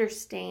people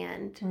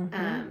understand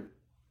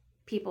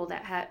people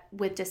that had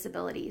with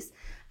disabilities.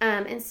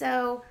 And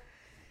so,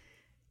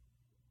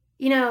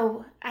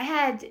 I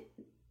had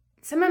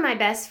some of my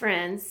best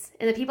friends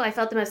and the people I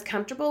felt the most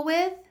comfortable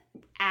with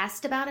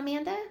asked about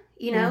Amanda.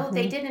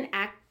 They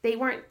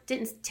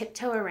didn't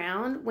tiptoe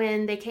around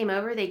when they came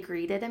over. They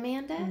greeted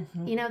Amanda.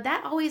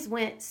 That always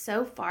went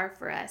so far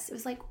for us. It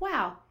was like,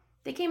 wow,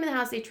 They came in the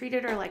house, they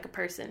treated her like a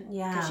person.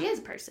 Yeah. Because she is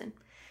a person.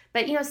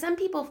 But, you know, some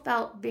people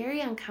felt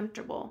very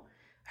uncomfortable.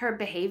 Her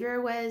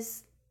behavior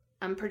was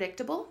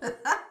unpredictable,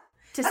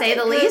 to say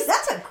the least.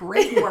 That's a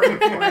great word for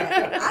it.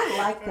 I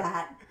like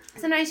that.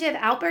 Sometimes you have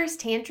outburst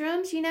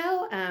tantrums, you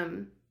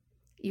know.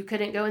 You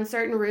couldn't go in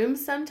certain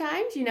rooms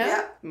sometimes, you know.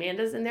 Yeah.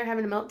 Amanda's in there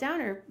having a meltdown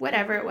or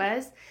whatever it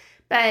was.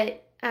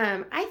 But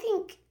I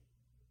think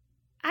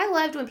I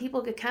loved when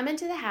people could come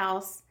into the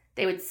house.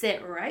 They would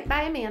sit right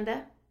by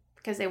Amanda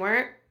because they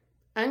weren't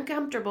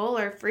uncomfortable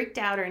or freaked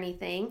out or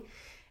anything.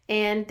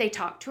 And they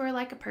talked to her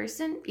like a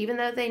person, even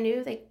though they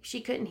knew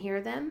she couldn't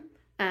hear them.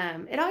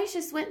 It always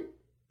just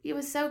it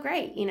was so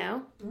great, you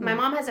know. Mm-hmm. My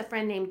mom has a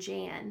friend named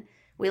Jan.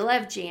 We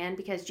love Jan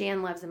because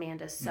Jan loves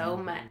Amanda so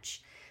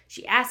much.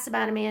 She asks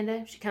about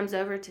Amanda. She comes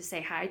over to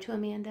say hi to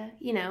Amanda,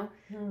 you know.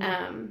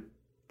 Mm-hmm.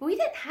 But we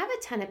didn't have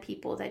a ton of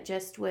people that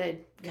just would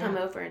come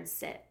over and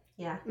sit.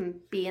 Yeah. And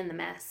be in the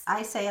mess.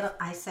 I say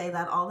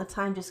that all the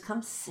time. Just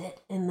come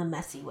sit in the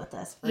messy with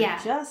us for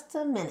just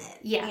a minute.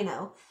 Yeah. You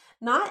know,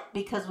 not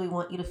because we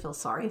want you to feel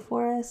sorry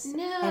for us.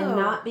 No. And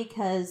not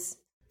because...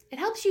 It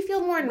helps you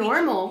feel more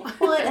normal.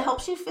 Well, it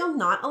helps you feel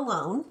not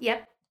alone.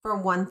 Yep. For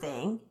one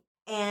thing.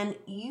 And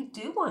you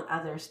do want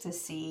others to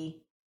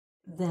see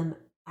them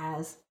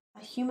as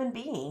a human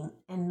being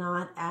and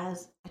not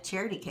as a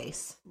charity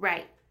case.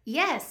 Right.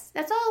 Yes.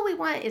 That's all we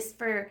want is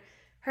for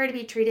her to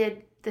be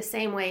treated the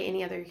same way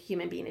any other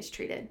human being is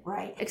treated.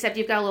 Right. Except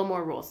you've got a little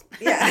more rules.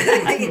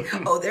 Yeah.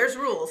 Oh, there's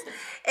rules.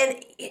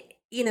 And,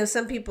 you know,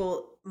 some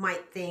people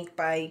might think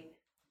by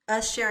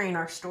us sharing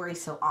our story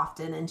so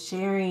often and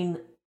sharing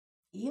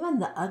even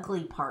the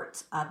ugly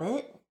parts of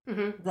it,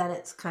 that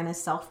it's kind of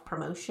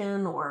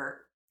self-promotion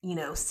or, you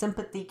know,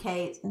 sympathy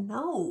case.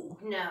 No.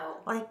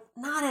 Like,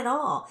 not at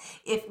all.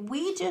 If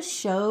we just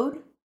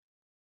showed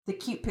the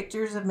cute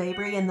pictures of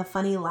Mabry and the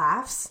funny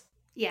laughs.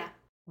 Yeah.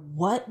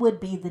 What would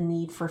be the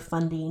need for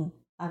funding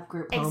of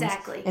group homes?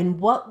 Exactly. And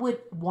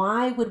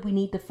why would we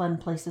need to fund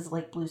places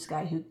like Blue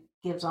Sky who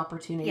gives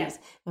opportunities? Yes.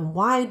 And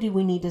why do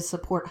we need to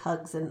support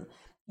Hugs? And,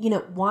 you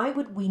know, why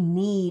would we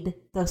need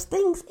those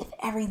things if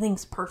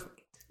everything's perfect?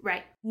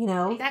 Right. You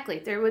know? Exactly.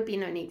 There would be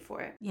no need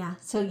for it. Yeah.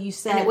 So you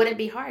said... And it wouldn't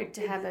be hard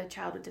to have a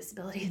child with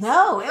disabilities.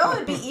 No, it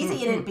would be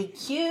easy and it'd be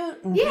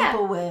cute and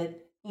people would...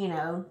 you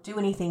know, do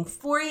anything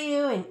for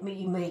you, and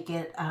you may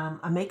get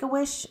a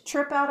Make-A-Wish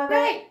trip out of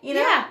it. You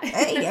know,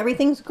 hey,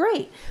 everything's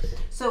great.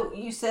 So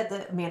you said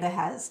that Amanda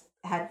has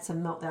had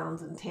some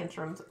meltdowns and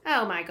tantrums.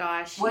 Oh my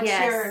gosh!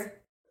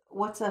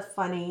 What's a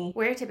funny?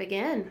 Where to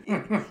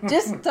begin?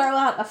 Just throw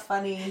out a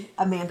funny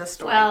Amanda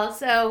story. Well,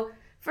 so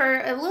for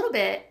a little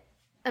bit,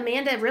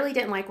 Amanda really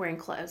didn't like wearing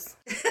clothes.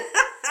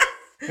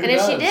 And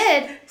if she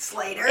did,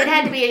 Slater, it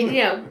had to be,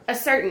 you know, a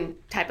certain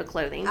type of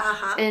clothing.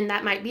 And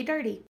that might be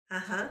dirty.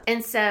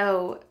 And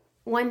so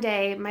one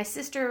day, my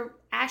sister,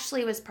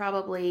 Ashley, was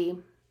probably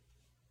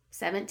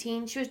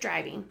 17. She was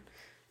driving.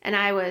 And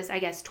I was, I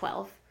guess,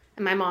 12.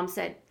 And my mom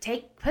said,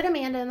 put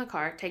Amanda in the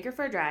car, take her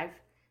for a drive,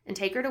 and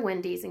take her to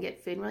Wendy's and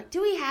get food. And we're like,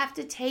 do we have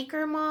to take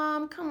her,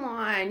 Mom? Come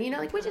on. You know,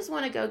 like, we just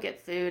want to go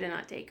get food and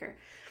not take her.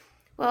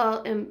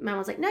 Well, and Mom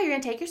was like, no, you're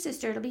going to take your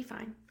sister. It'll be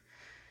fine.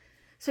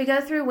 So we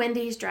go through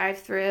Wendy's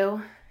drive-thru,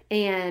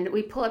 and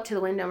we pull up to the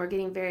window, and we're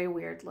getting very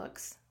weird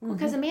looks.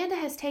 Because Amanda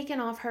has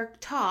taken off her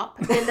top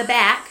in the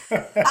back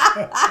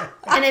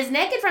and is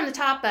naked from the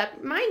top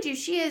up. Mind you,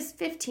 she is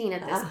 15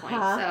 at this point.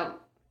 So,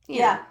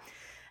 yeah.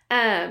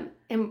 And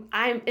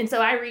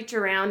so I reach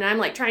around, and I'm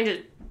like trying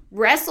to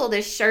wrestle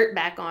this shirt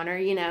back on her,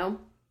 you know.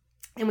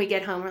 And we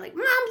get home, we're like,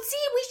 Mom, see,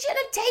 we should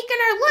have taken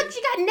her. Look,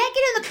 she got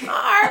naked in the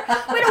car.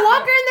 We had to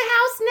walk her in the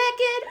house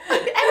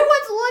naked.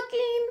 Everyone's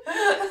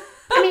looking.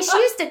 I mean, she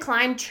used to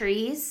climb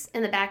trees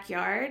in the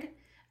backyard,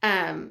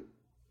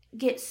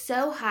 get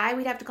so high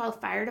we'd have to call the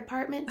fire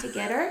department to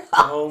get her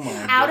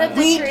out of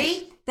the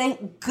tree.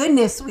 Thank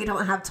goodness we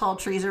don't have tall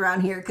trees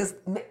around here, because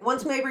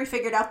once Mabry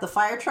figured out the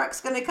fire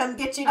truck's going to come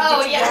get you,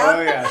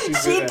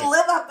 she'd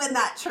live up in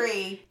that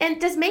tree.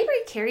 And does Mabry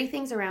carry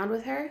things around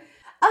with her?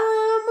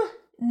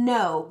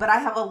 No, but I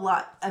have a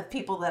lot of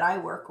people that I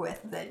work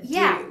with that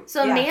do.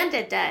 So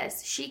Amanda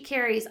does. She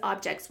carries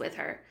objects with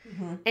her.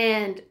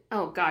 And,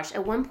 oh gosh,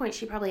 at one point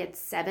she probably had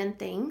 7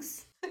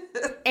 things.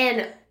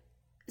 And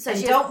so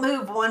she don't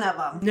move one of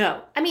them.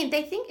 No. I mean,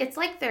 they think it's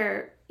like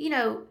they're, you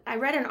know, I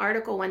read an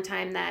article one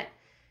time that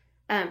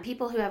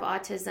people who have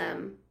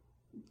autism,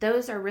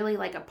 those are really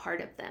like a part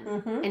of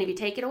them. And if you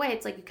take it away,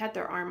 it's like you cut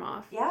their arm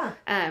off. Yeah.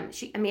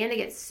 Amanda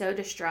gets so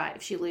distraught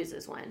if she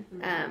loses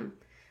one.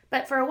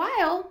 But for a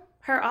while,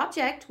 her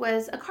object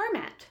was a car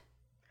mat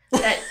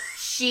that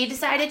she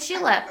decided she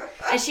loved.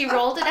 And she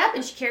rolled it up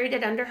and she carried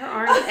it under her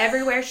arm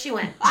everywhere she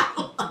went. I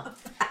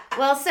love that.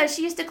 Well, so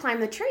she used to climb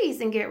the trees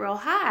and get real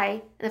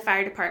high, and the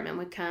fire department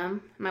would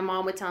come. My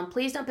mom would tell them,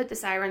 please don't put the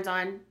sirens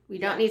on. We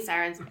don't need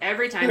sirens.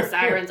 Every time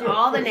sirens,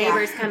 all the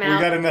neighbors come out.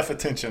 We got enough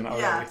attention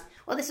already. Yeah.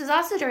 Well, this was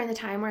also during the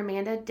time where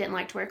Amanda didn't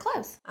like to wear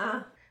clothes.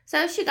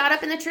 So she got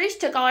up in the tree, she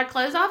took all her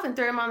clothes off and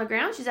threw them on the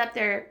ground. She's up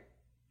there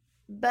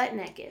butt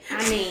naked.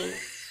 I mean...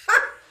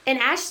 And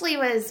Ashley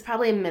was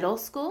probably in middle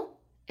school.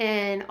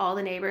 And all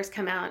the neighbors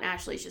come out, and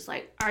Ashley's just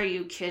like, are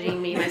you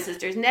kidding me? My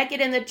sister's naked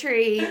in the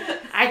tree.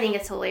 I think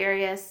it's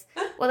hilarious.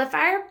 Well,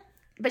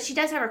 but she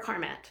does have her car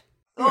mat.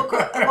 Oh,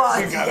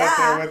 well, She got up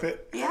there with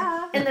it.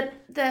 Yeah. And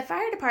the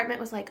fire department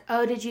was like,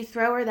 oh, did you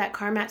throw her that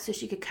car mat so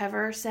she could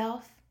cover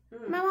herself?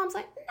 My mom's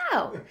like,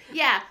 no.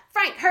 Yeah,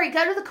 Frank, hurry,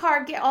 go to the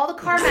car, get all the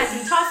car mats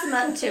and toss them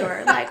up to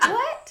her. Like,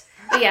 what?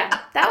 But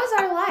yeah, that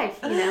was our life,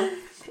 you know.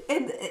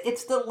 And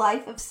it's the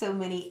life of so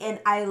many. And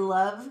I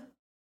love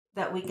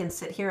that we can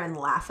sit here and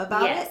laugh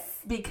about it.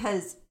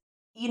 Because,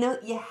 you know,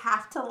 you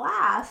have to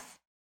laugh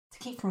to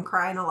keep from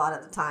crying a lot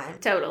of the time.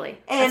 Totally.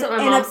 And, that's what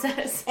my mom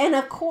says. And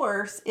of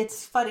course,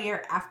 it's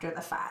funnier after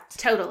the fact.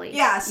 Totally.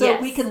 Yeah, so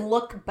we can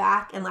look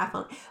back and laugh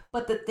on it.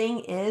 But the thing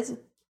is,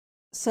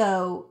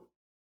 so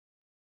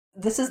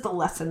this is the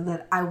lesson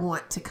that I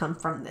want to come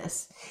from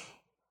this.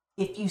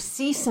 If you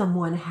see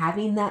someone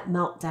having that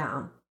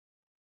meltdown,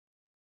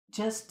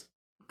 just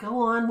go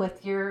on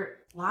with your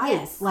life.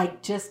 Yes.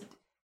 Like, just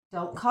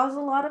don't cause a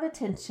lot of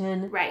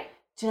attention. Right.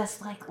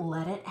 Just like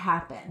let it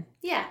happen.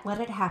 Yeah. Let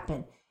it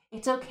happen.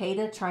 It's okay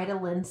to try to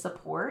lend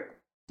support.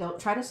 Don't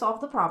try to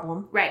solve the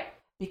problem. Right.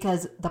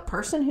 Because the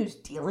person who's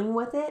dealing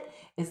with it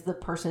is the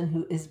person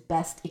who is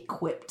best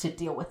equipped to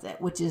deal with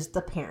it, which is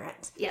the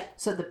parent. Yeah.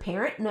 So the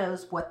parent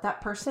knows what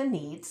that person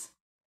needs.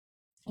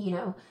 You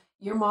know,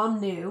 your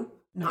mom knew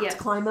not to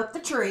climb up the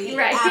tree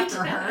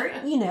after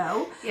her, you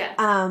know. Yeah.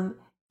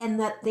 And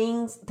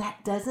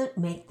that doesn't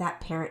make that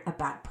parent a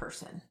bad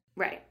person.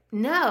 Right.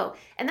 No.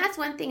 And that's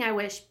one thing I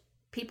wish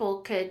people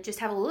could just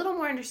have a little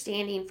more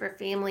understanding for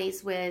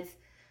families with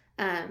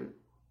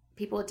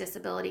people with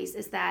disabilities,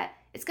 is that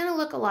it's going to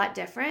look a lot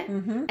different.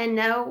 Mm-hmm. And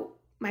no,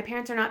 my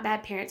parents are not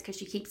bad parents because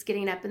she keeps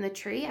getting up in the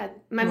tree.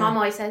 My mom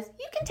always says,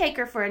 you can take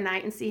her for a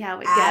night and see how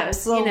it goes.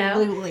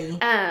 Absolutely. You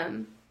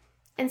know?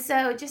 And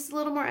so just a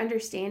little more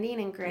understanding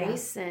and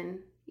grace and,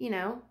 you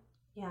know,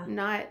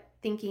 not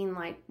thinking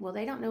like, well,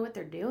 they don't know what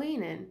they're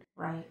doing. And,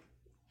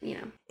 you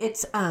know.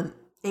 It's,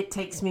 it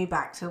takes me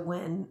back to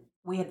when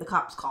we had the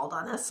cops called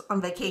on us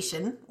on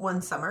vacation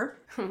one summer.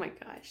 Oh my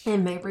gosh.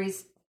 And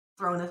Mabry's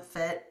throwing a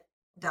fit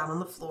down on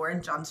the floor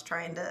and John's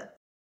trying to,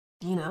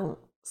 you know,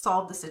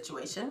 solve the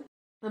situation.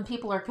 And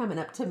people are coming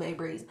up to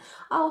Mabry's,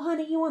 oh,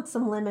 honey, you want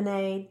some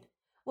lemonade?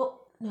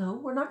 Well, no,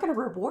 we're not going to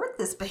reward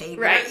this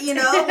behavior. Right. You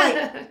know,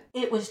 like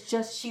it was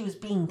just, she was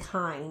being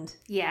kind.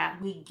 Yeah.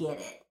 We get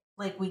it.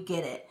 Like we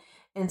get it.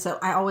 And so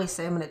I always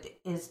say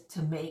is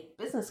to make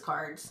business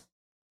cards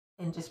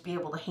and just be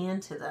able to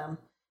hand to them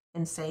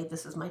and say,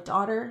 this is my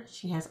daughter.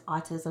 She has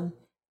autism.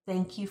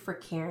 Thank you for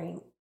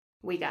caring.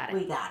 We got it.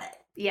 We got it.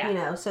 Yeah. You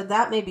know, so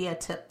that may be a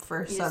tip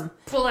for some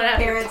pull it out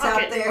parents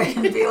out there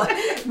and be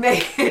like,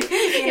 make it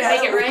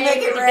rain.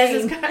 Make it rain.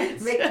 Business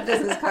cards. Make the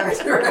business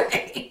cards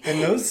right.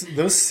 And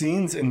those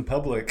scenes in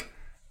public,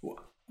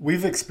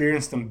 we've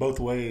experienced them both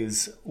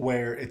ways,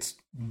 where it's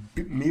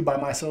me by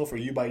myself or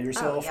you by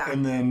yourself,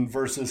 and then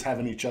versus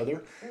having each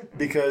other,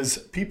 because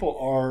people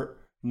are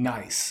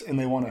nice and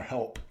they want to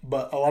help,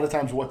 but a lot of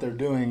times what they're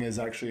doing is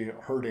actually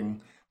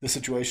hurting the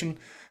situation.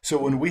 So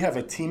when we have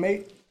a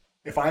teammate,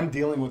 if I'm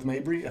dealing with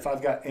Mabry, if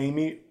I've got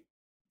Amy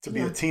to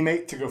be a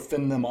teammate to go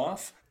fend them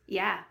off,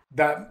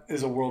 that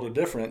is a world of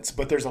difference.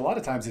 But there's a lot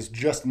of times it's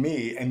just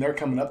me and they're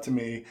coming up to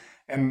me,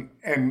 and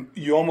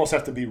you almost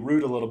have to be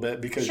rude a little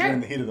bit because you're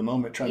in the heat of the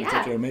moment trying to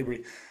take care of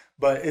Mabry.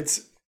 But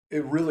it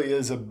really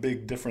is a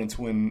big difference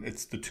when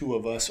it's the two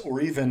of us,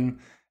 or even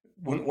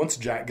once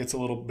Jack gets a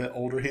little bit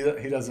older,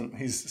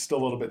 he's still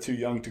a little bit too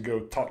young to go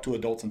talk to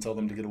adults and tell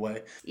them to get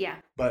away. Yeah.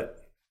 But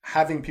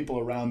having people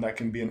around that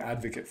can be an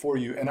advocate for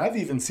you. And I've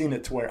even seen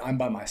it to where I'm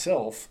by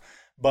myself,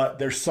 but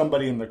there's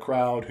somebody in the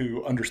crowd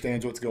who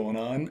understands what's going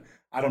on.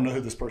 I don't know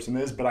who this person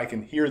is, but I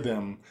can hear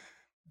them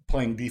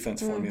playing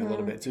defense for me a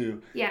little bit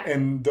too. Yeah.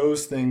 And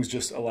those things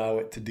just allow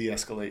it to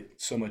de-escalate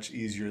so much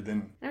easier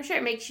than... I'm sure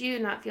it makes you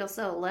not feel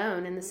so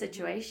alone in the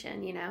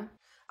situation, you know?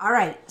 All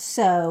right.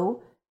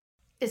 So...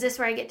 Is this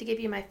where I get to give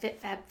you my Fit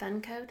Fab Fun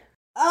code?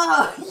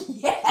 Oh,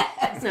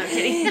 yes. No, I'm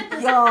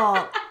kidding.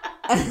 Y'all,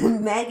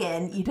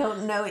 Meghan, you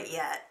don't know it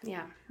yet.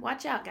 Yeah.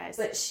 Watch out, guys.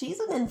 But she's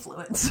an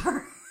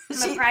influencer.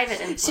 I'm a private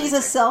influencer. She's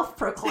a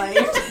self-proclaimed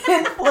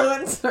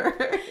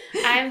influencer.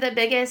 I'm the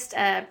biggest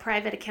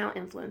private account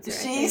influencer.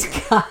 She's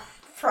got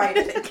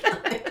private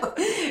account.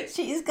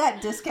 She's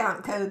got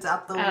discount codes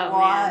out the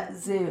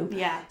wazoo.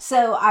 Yeah.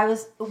 So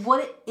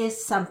what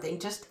is something,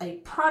 just a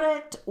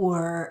product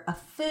or a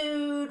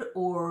food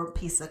or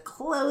piece of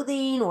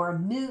clothing or a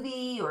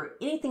movie or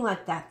anything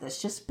like that that's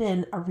just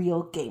been a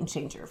real game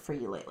changer for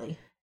you lately?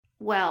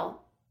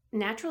 Well,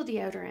 natural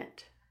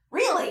deodorant.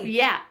 Really?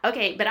 Yeah.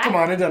 Okay, but Come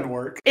on, it doesn't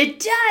work. It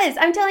does.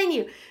 I'm telling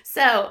you.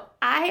 So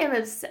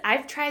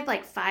I've tried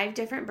like 5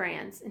 different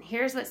brands, and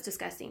here's what's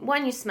disgusting.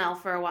 1, you smell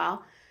for a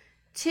while.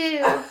 2,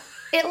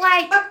 they all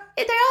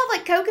have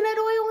like coconut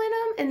oil in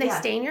them, and they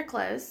stain your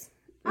clothes.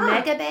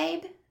 Mega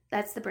Babe.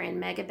 That's the brand,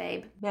 Mega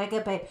Babe.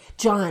 Mega Babe.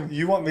 John.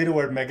 You want me to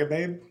wear Mega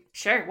Babe?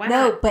 Sure, why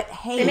not? No, but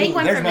hey. They make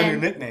one there's for my men.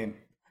 new nickname.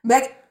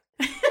 Mega.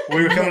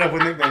 We were coming up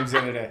with nicknames the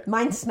other day.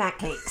 Mine's Snack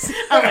Cakes.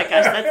 Oh my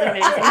gosh, that's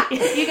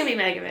amazing. You can be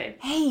Mega Babe.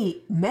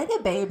 Hey, Mega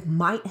Babe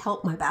might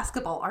help my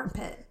basketball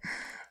armpit.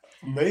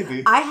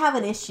 Maybe. I have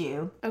an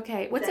issue.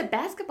 Okay, what's a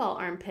basketball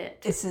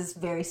armpit? This is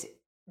very...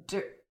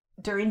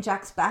 During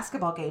Jack's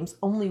basketball games,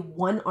 only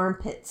one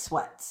armpit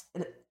sweats.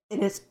 And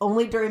it's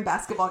only during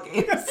basketball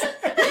games. Because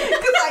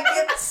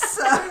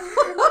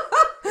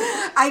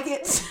I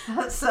get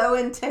so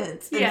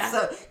intense. Yeah. And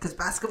so, because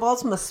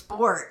basketball's my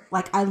sport.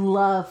 Like, I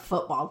love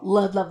football.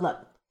 Love.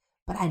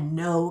 But I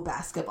know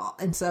basketball.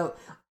 And so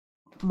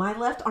my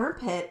left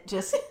armpit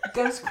just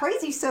goes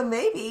crazy. So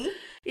maybe.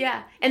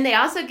 Yeah. And they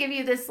also give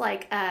you this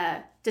like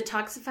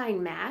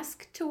detoxifying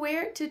mask to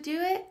wear to do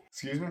it.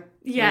 Excuse me?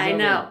 Yeah, I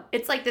know.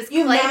 It's like this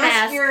You clay mask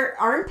mask. your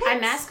armpits? I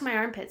mask my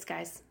armpits,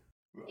 guys.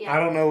 Yeah. I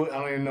don't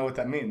even know what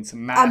that means. A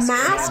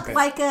mask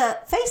like a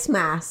face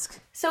mask.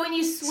 So when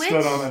you switch...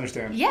 Still don't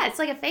understand. Yeah, it's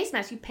like a face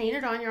mask. You paint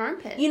it on your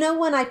armpit. You know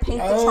when I paint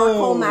the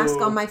charcoal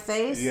mask on my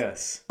face?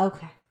 Yes.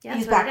 Okay. Yeah,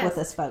 He's back with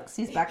us, folks.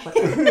 He's back with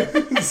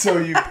us. So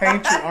you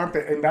paint your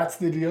armpit, and that's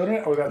the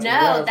deodorant? Or that's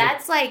No,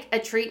 that's like a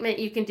treatment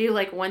you can do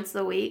like once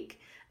a week.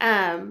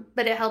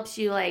 But it helps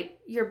you like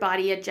your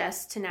body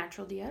adjust to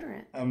natural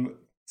deodorant. I'm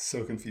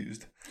so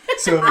confused.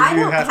 So I you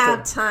don't have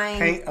have to time.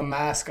 paint a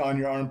mask on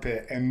your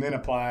armpit and then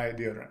apply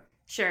deodorant.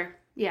 Sure.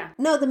 Yeah.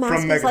 No, the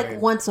mask From is like Meghan.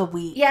 once a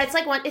week. Yeah, it's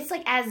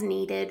like as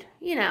needed,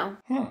 you know.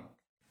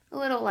 A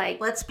little like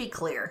Let's be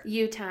clear.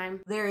 you time.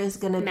 There is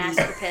going to Mask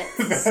your pits.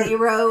 be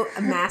zero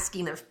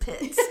masking of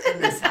pits in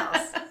this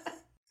house.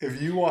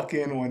 If you walk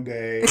in one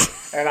day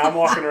and I'm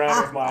walking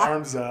around with my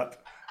arms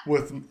up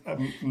with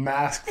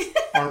masked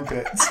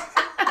armpits.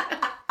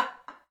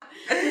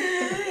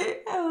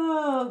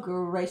 Oh,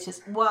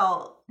 gracious.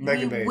 Well,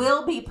 Mega we Babe.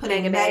 will be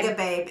putting Mega Babe. Mega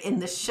Babe in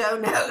the show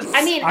notes.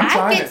 I mean, I'm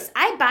trying it.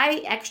 I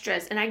buy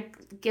extras and I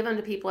give them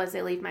to people as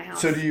they leave my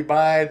house. So do you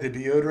buy the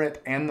deodorant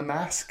and the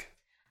mask?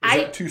 Is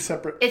that two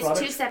separate It's products?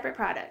 two separate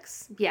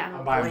products. Yeah.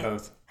 I'll buy them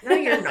both No,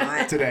 you're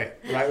not. today,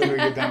 right when we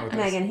get done with this.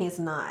 Megan, he's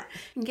not.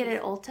 You can get it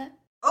at Ulta.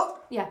 Oh,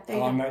 Yeah, there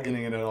you I'm go. not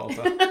getting it at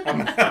Ulta.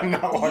 I'm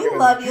not walking you in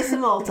love there. you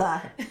some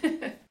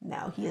Ulta.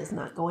 No, he is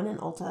not going in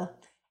Ulta.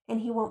 And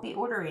he won't be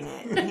ordering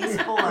it.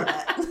 He's full of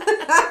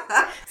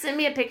it. Send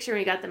me a picture when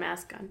you got the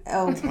mask on.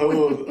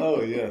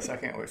 Oh, yes. I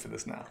can't wait for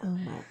this now. Oh,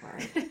 my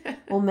word.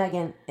 Well,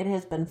 Megan, it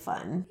has been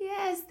fun.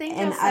 Yes, thank you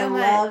And so I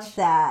much. love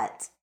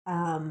that,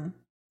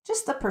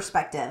 just the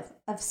perspective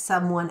of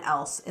someone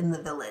else in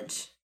the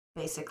village,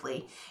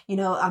 basically. You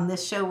know, on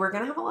this show, we're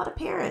going to have a lot of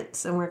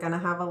parents and we're going to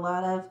have a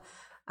lot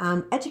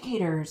of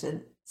educators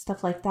and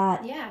stuff like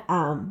that. Yeah.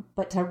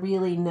 But to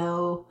really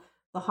know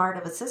the heart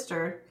of a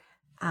sister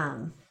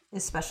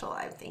is special,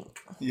 I think.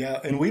 Yeah,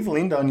 and we've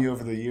leaned on you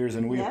over the years,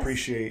 and we Yes.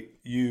 appreciate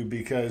you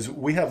because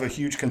we have a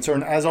huge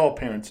concern, as all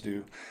parents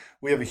do.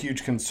 We have a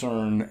huge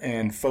concern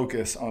and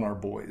focus on our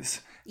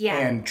boys. Yeah.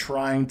 And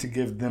trying to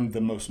give them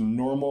the most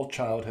normal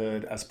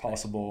childhood as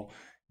possible,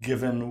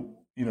 given,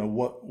 you know,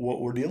 what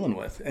we're dealing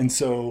with. And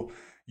so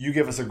you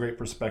give us a great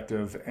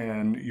perspective,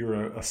 and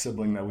you're a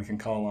sibling that we can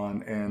call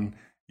on, and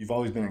you've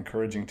always been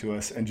encouraging to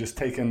us and just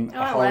taken a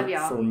I love heart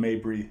y'all. for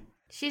Mabry.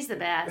 She's the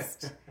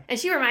best. And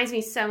she reminds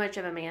me so much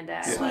of Amanda.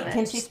 I love it.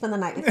 Can she spend the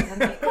night with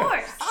you? Of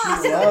course.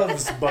 She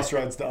loves bus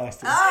rides to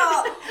Austin.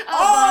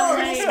 Oh,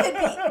 this could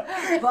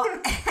be.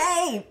 Well,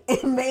 hey,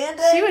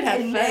 Amanda She would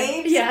have and fun.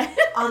 Mabes Yeah.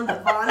 on the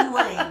Vaughn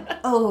Lane.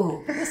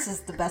 Oh, this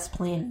is the best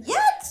plan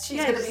yet. She's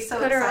Yeah, going to be just so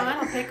put her excited.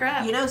 on. I'll pick her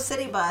up. You know,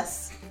 City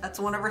Bus. That's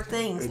one of her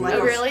things. It Like, is.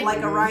 Oh, really?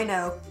 like a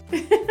rhino.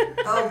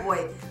 Oh,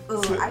 boy.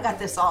 Ooh, I got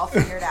this all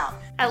figured out.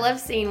 I love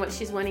seeing what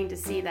she's wanting to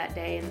see that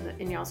day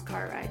in y'all's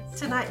car ride.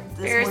 Tonight,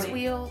 this Ferris morning.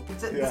 wheel,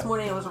 This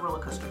morning it was a roller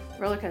coaster.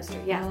 roller coaster.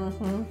 Yeah.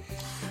 Mm-hmm.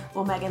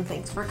 Well, Megan,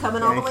 thanks for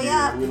coming all the way you.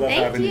 up. We love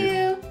Thank having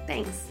you.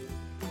 Thanks.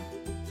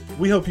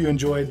 We hope you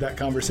enjoyed that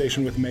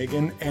conversation with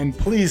Meghan, and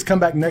please come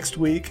back next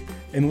week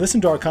and listen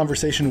to our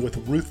conversation with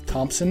Ruth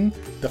Thompson,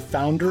 the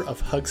founder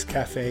of Hugs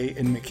Cafe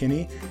in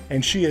McKinney,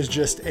 and she is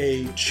just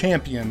a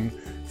champion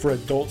for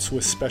adults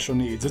with special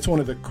needs. It's one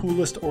of the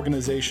coolest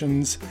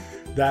organizations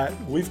that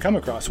we've come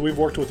across. We've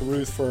worked with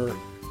Ruth for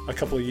a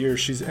couple of years.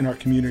 She's in our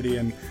community,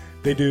 and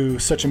they do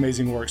such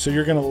amazing work. So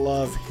you're going to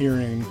love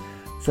hearing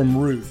from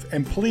Ruth.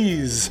 And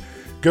please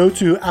go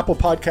to Apple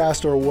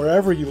Podcast or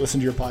wherever you listen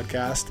to your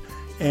podcast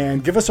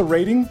and give us a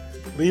rating,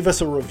 leave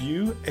us a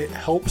review. It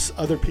helps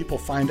other people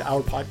find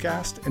our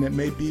podcast, and it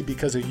may be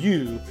because of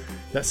you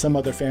that some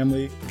other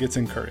family gets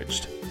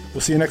encouraged. We'll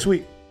see you next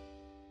week.